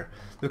problem here.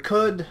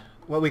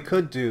 What we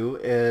could do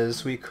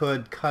is we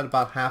could cut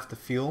about half the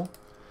fuel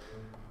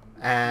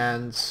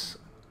and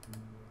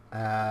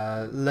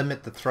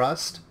limit the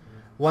thrust.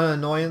 One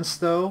annoyance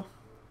though,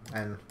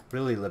 and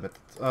really limit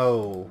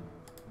oh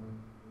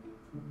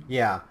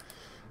yeah,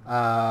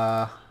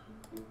 oh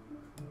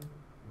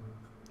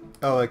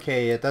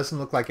okay, it doesn't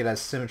look like it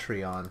has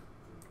symmetry on.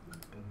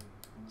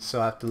 So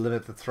I have to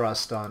limit the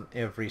thrust on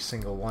every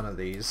single one of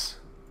these.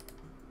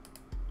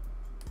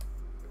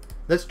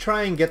 Let's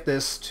try and get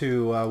this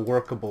to a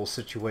workable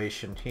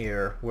situation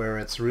here, where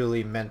it's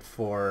really meant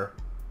for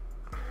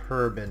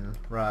Kerbal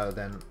rather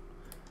than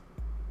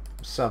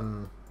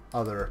some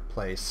other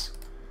place.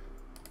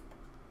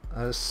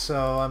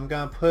 So I'm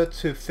gonna put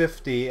to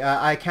 50.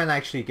 I can't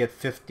actually get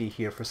 50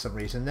 here for some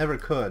reason. Never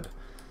could.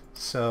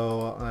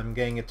 So I'm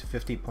getting it to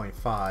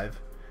 50.5.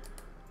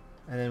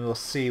 And then we'll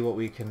see what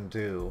we can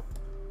do.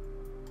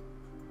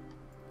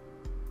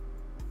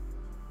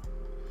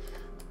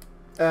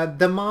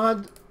 The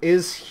mod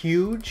is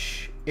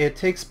huge, It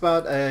takes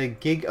about a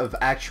gig of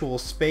actual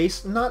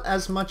space, not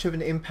as much of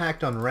an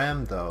impact on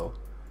RAM though,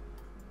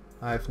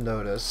 I've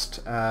noticed.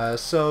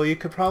 So you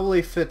could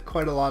probably fit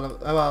quite a lot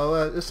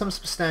of, some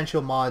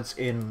substantial mods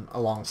in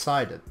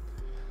alongside it.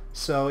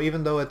 So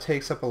even though it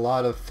takes up a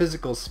lot of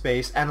physical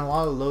space and a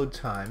lot of load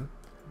time,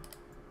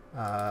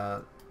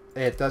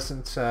 it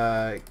doesn't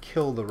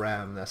kill the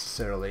RAM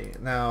necessarily.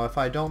 Now if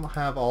I don't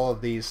have all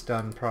of these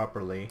done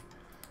properly,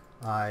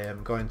 I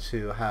am going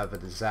to have a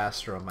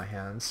disaster on my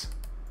hands.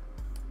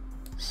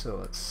 So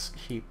let's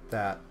keep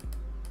that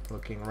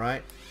looking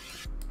right.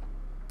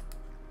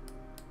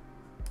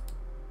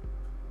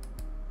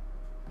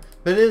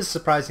 But it is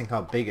surprising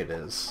how big it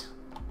is.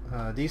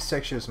 These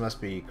textures must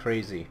be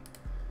crazy.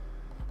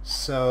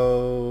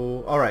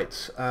 So,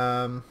 alright.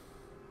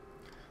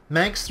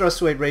 Max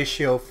thrust weight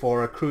ratio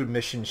for a crewed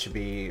mission should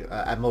be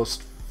at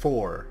most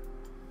 4.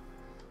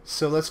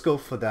 So let's go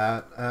for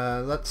that.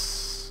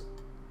 Let's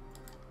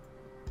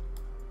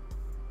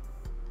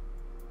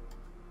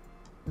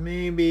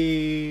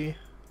maybe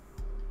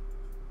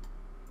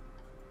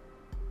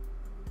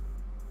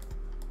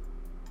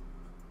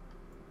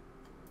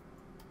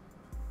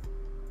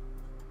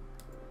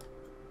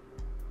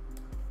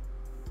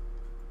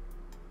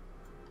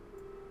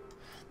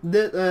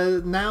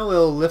now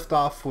it'll lift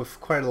off with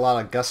quite a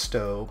lot of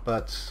gusto,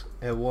 but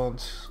it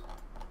won't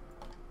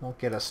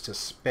get us to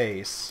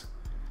space.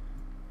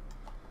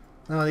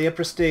 Now the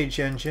upper stage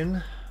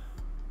engine.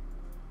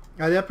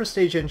 The upper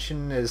stage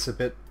engine is a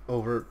bit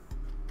over,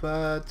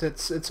 but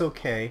it's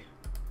okay.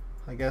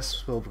 I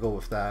guess we'll go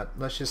with that.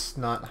 Let's just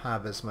not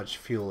have as much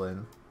fuel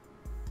in.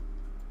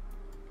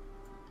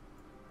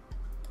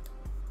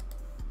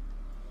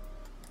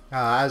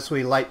 As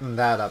we lighten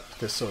that up,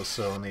 this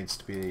also needs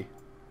to be...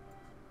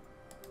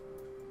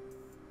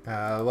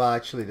 well,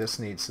 actually, this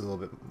needs a little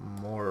bit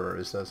more,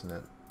 doesn't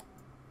it?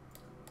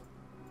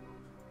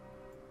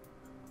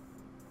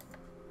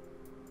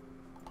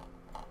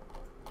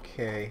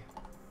 Okay.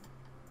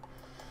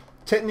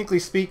 Technically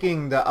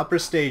speaking, the upper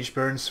stage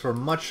burns for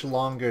much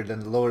longer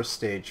than the lower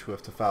stage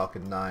with the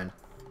Falcon 9.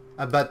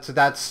 But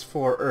that's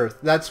for Earth.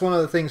 That's one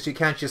of the things you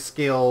can't just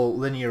scale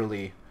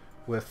linearly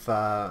with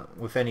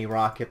any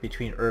rocket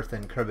between Earth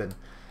and Kerbal.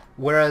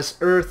 Whereas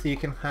Earth, you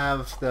can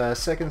have the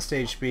second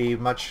stage be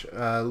much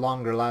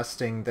longer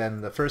lasting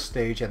than the first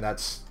stage, and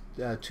that's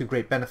to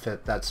great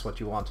benefit. That's what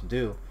you want to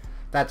do.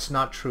 That's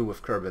not true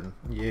with Kerbal.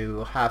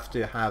 You have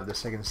to have the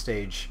second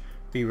stage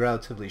be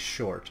relatively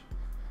short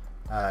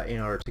in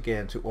order to get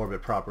into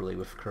orbit properly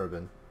with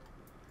Kerbal.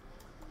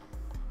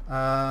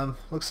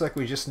 Looks like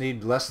we just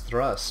need less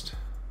thrust.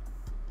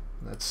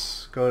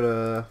 Let's go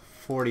to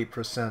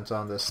 40%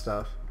 on this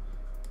stuff.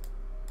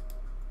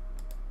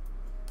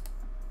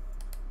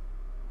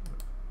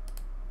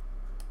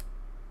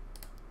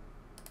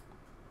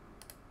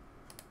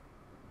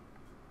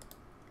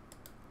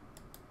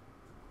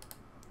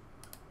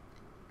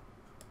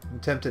 I'm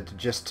tempted to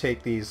just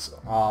take these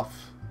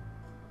off.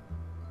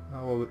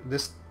 Oh,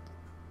 this...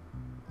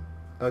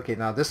 Okay,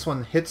 now this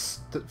one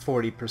hits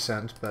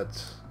 40%,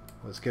 but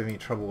was giving me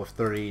trouble with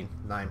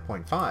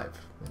 39.5.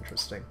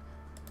 Interesting.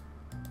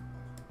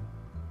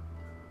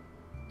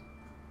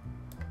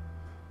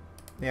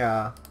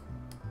 Yeah.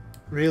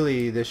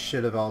 Really, this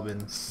should have all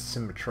been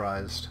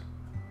symmetrized.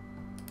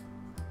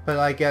 But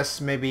I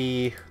guess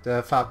maybe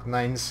the Falcon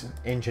 9's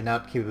engine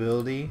out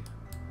capability,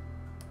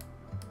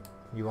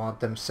 you want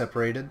them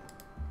separated?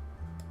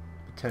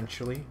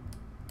 Potentially.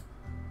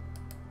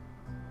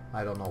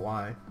 I don't know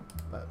why,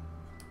 but...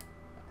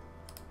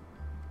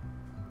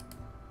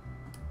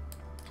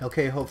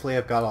 Okay, hopefully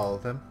I've got all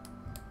of them.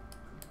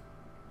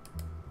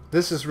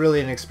 This is really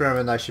an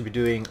experiment I should be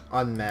doing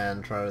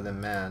unmanned rather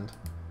than manned.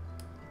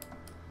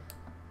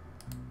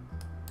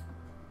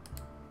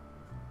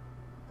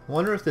 I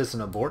wonder if there's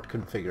an abort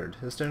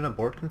configured. Is there an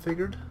abort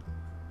configured?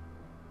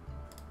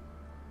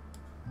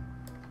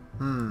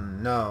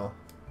 No.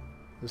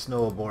 There's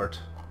no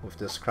abort with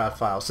this craft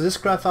file. So this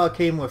craft file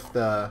came with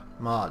the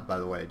mod, by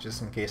the way,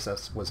 just in case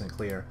that wasn't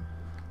clear.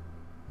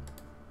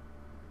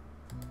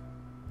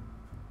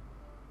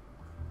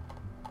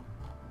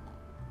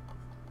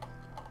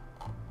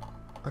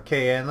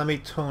 Okay, and let me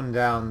tone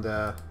down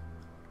the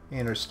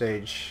inner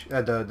stage,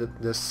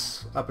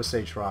 this upper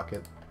stage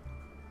rocket.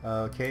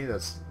 Okay,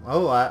 that's...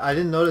 Oh, I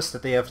didn't notice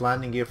that they have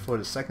landing gear for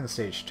the second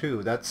stage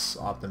too. That's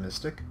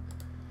optimistic.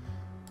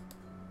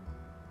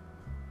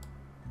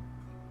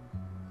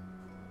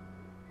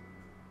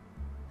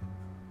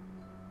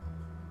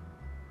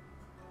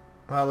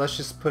 Well, let's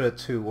just put it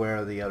to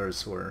where the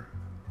others were.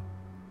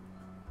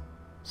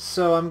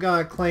 So I'm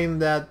gonna claim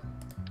that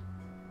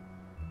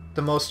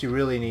the most you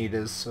really need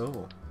is...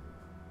 Oh.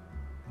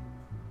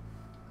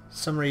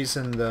 Some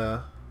reason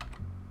the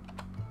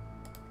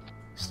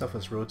stuff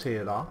was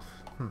rotated off.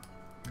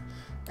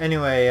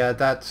 Anyway,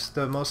 that's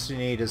the most you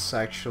need is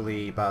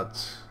actually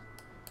about...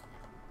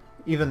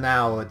 Even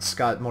now it's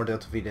got more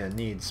delta V than it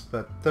needs,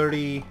 but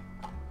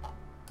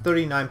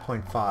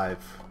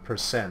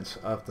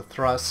 39.5% of the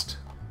thrust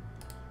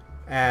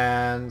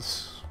and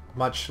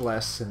much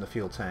less in the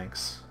fuel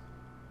tanks.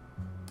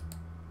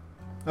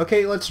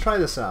 Okay, let's try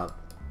this out.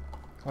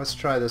 Let's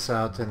try this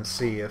out and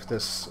see if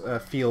this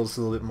feels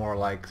a little bit more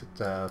like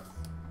the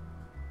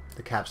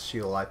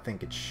capsule I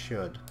think it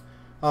should.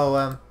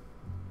 Oh,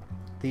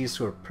 these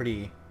were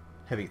pretty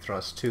heavy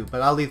thrust too,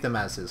 but I'll leave them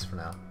as is for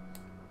now.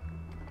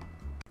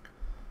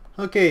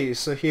 Okay,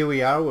 so here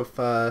we are with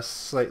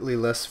slightly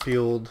less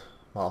fueled,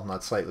 well,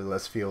 not slightly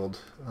less fueled,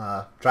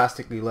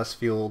 drastically less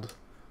fueled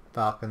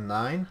Falcon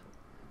 9.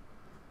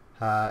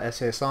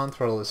 SAS on,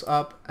 throttle is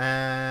up,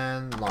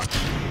 and launch.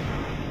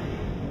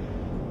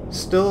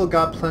 Still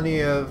got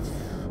plenty of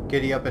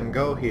giddy up and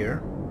go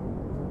here.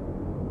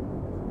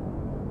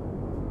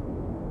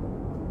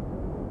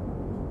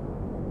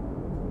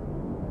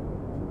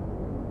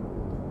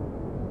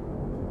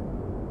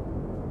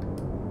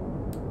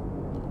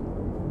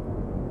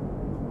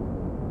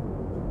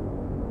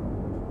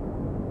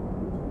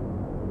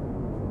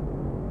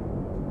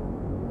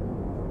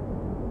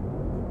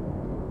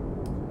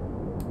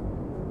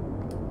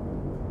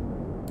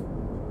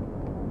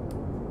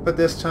 But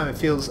this time it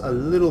feels a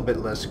little bit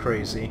less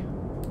crazy.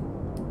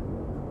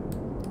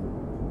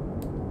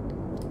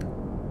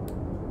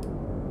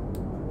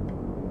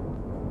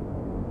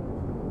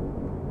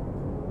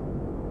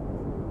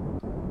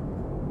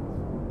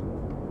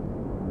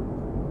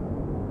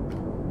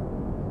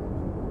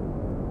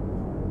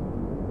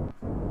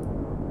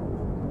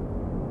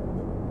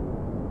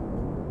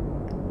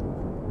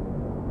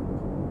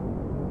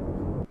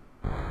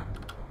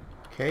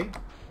 Okay.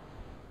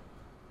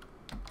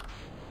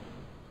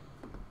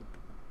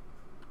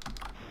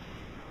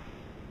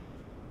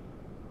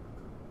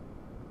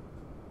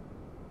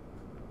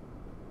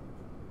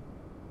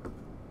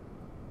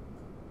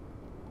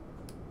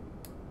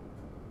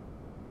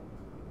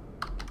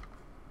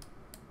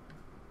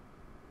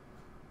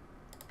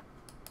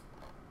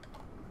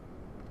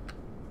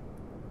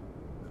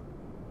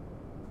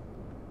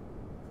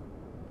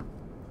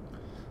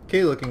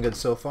 Okay, looking good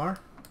so far.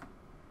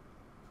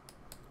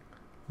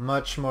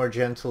 Much more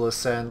gentle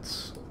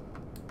ascent.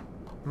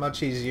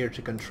 Much easier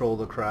to control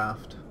the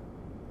craft.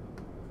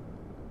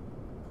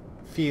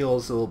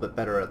 Feels a little bit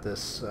better at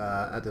this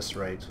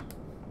rate.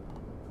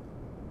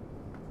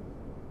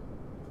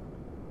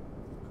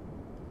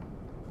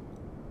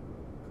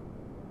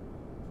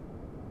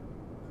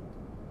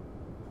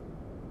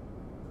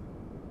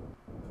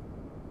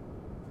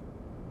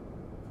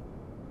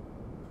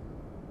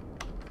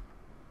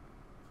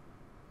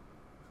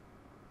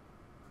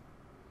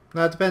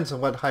 Now it depends on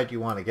what height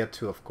you want to get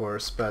to, of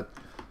course, but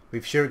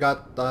we've sure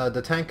got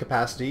the tank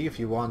capacity if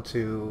you want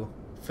to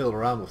fiddle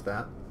around with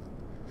that.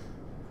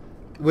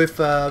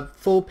 With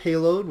full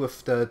payload,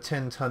 with the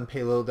 10-ton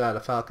payload that a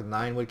Falcon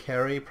 9 would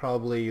carry,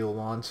 probably you'll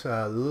want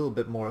a little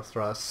bit more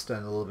thrust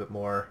and a little bit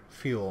more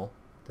fuel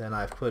than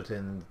I've put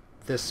in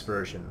this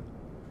version.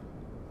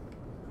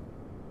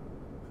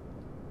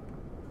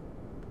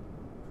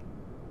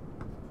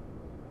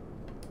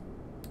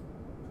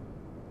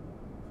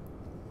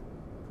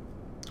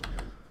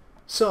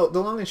 So, the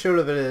long and short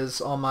of it is,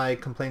 all my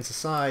complaints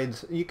aside,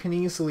 you can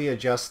easily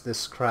adjust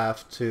this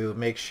craft to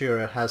make sure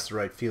it has the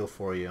right feel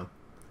for you.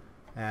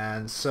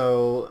 And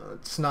so,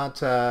 it's not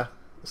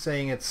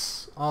saying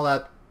it's all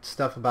that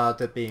stuff about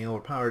it being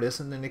overpowered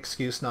isn't an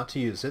excuse not to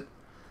use it.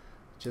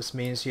 It just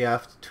means you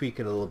have to tweak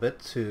it a little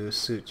bit to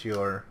suit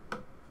your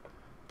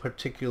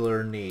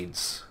particular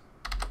needs.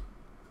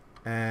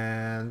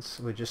 And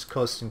we're just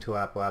coasting to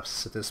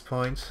apoapsis at this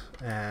point,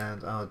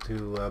 and I'll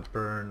do a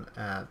burn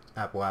at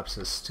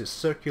apoapsis to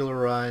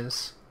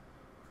circularize.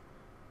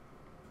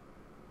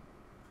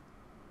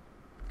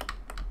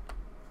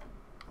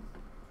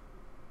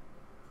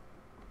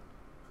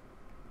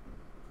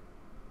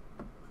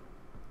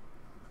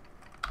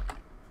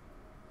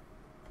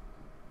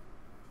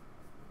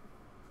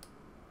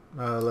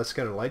 Let's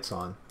get our lights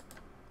on.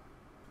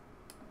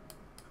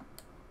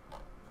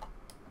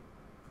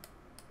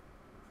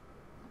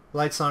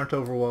 Lights aren't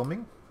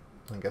overwhelming.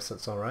 I guess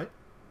that's alright.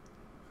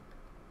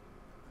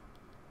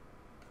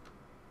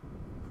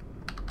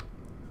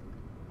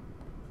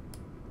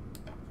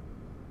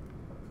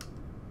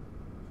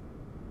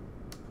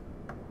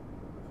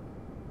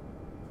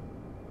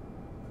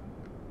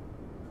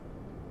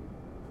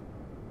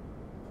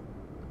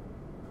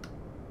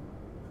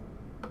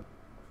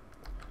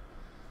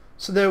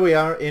 So there we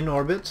are in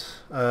orbit,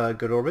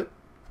 good orbit,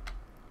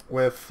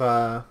 with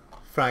a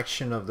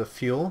fraction of the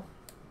fuel.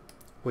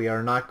 We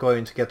are not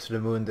going to get to the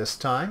moon this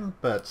time,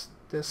 but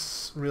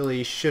this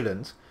really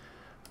shouldn't.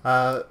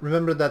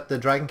 Remember that the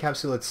Dragon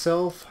capsule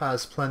itself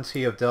has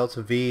plenty of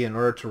delta V in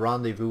order to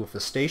rendezvous with the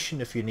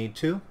station if you need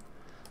to.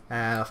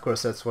 And of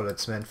course that's what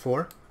it's meant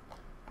for.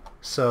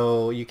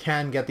 So you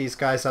can get these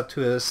guys up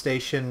to a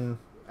station.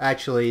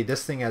 Actually,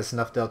 this thing has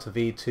enough delta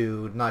V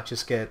to not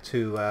just get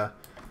to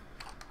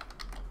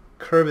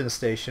Kerbal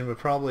station, but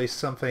probably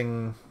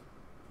something,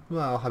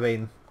 well, I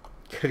mean,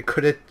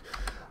 could it...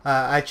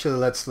 actually,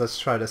 let's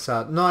try this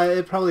out. No,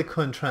 it probably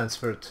couldn't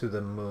transfer to the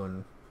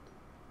moon.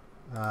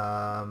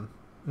 No,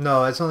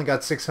 it's only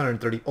got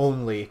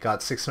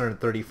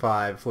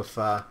 635 with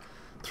a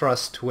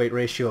thrust to weight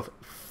ratio of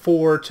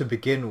 4 to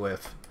begin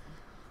with.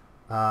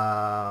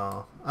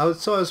 So I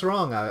was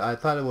wrong. I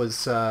thought it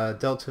was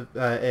Delta.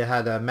 It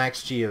had a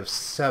max G of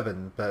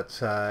 7,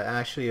 but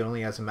actually it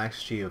only has a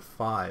max G of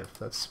 5.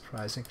 That's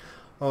surprising.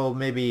 Oh,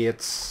 maybe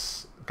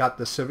it's got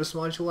the service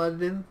module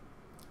added in?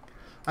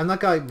 I'm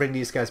not going to bring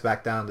these guys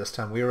back down this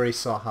time. We already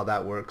saw how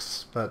that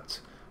works,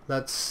 but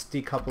let's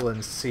decouple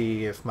and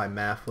see if my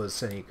math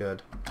was any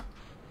good.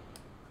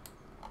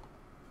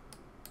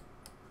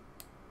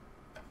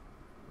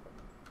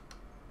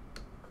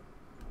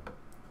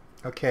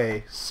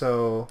 Okay,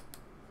 so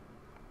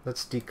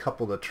let's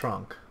decouple the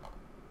trunk.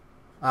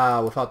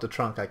 Without the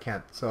trunk I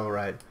can't, so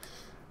right.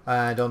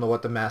 I don't know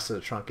what the mass of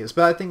the trunk is,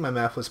 but I think my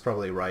math was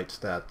probably right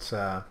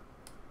that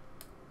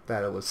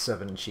that it was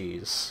 7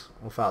 Gs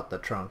without the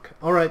trunk.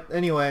 Alright,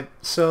 anyway,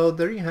 so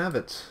there you have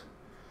it.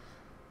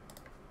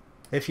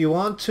 If you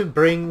want to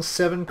bring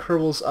 7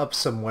 Kerbals up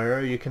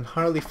somewhere, you can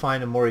hardly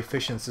find a more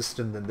efficient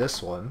system than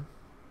this one.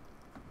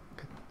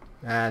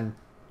 And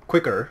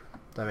quicker.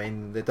 I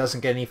mean, it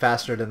doesn't get any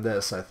faster than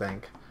this, I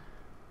think.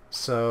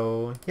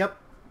 So, yep.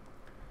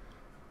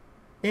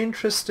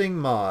 Interesting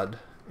mod.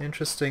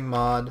 Interesting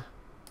mod.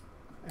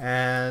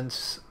 And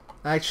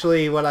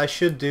actually, what I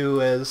should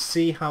do is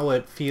see how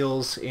it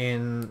feels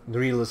in the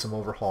Realism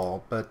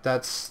Overhaul, but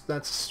that's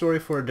a story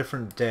for a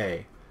different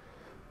day.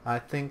 I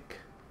think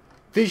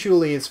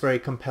visually it's very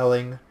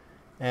compelling,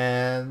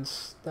 and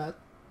that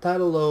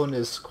alone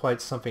is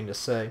quite something to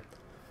say.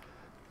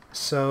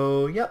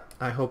 So, yep,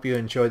 I hope you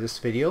enjoyed this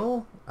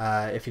video.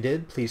 If you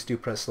did, please do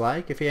press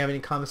like. If you have any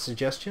comment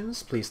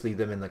suggestions, please leave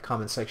them in the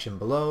comment section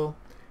below,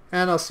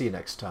 and I'll see you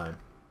next time.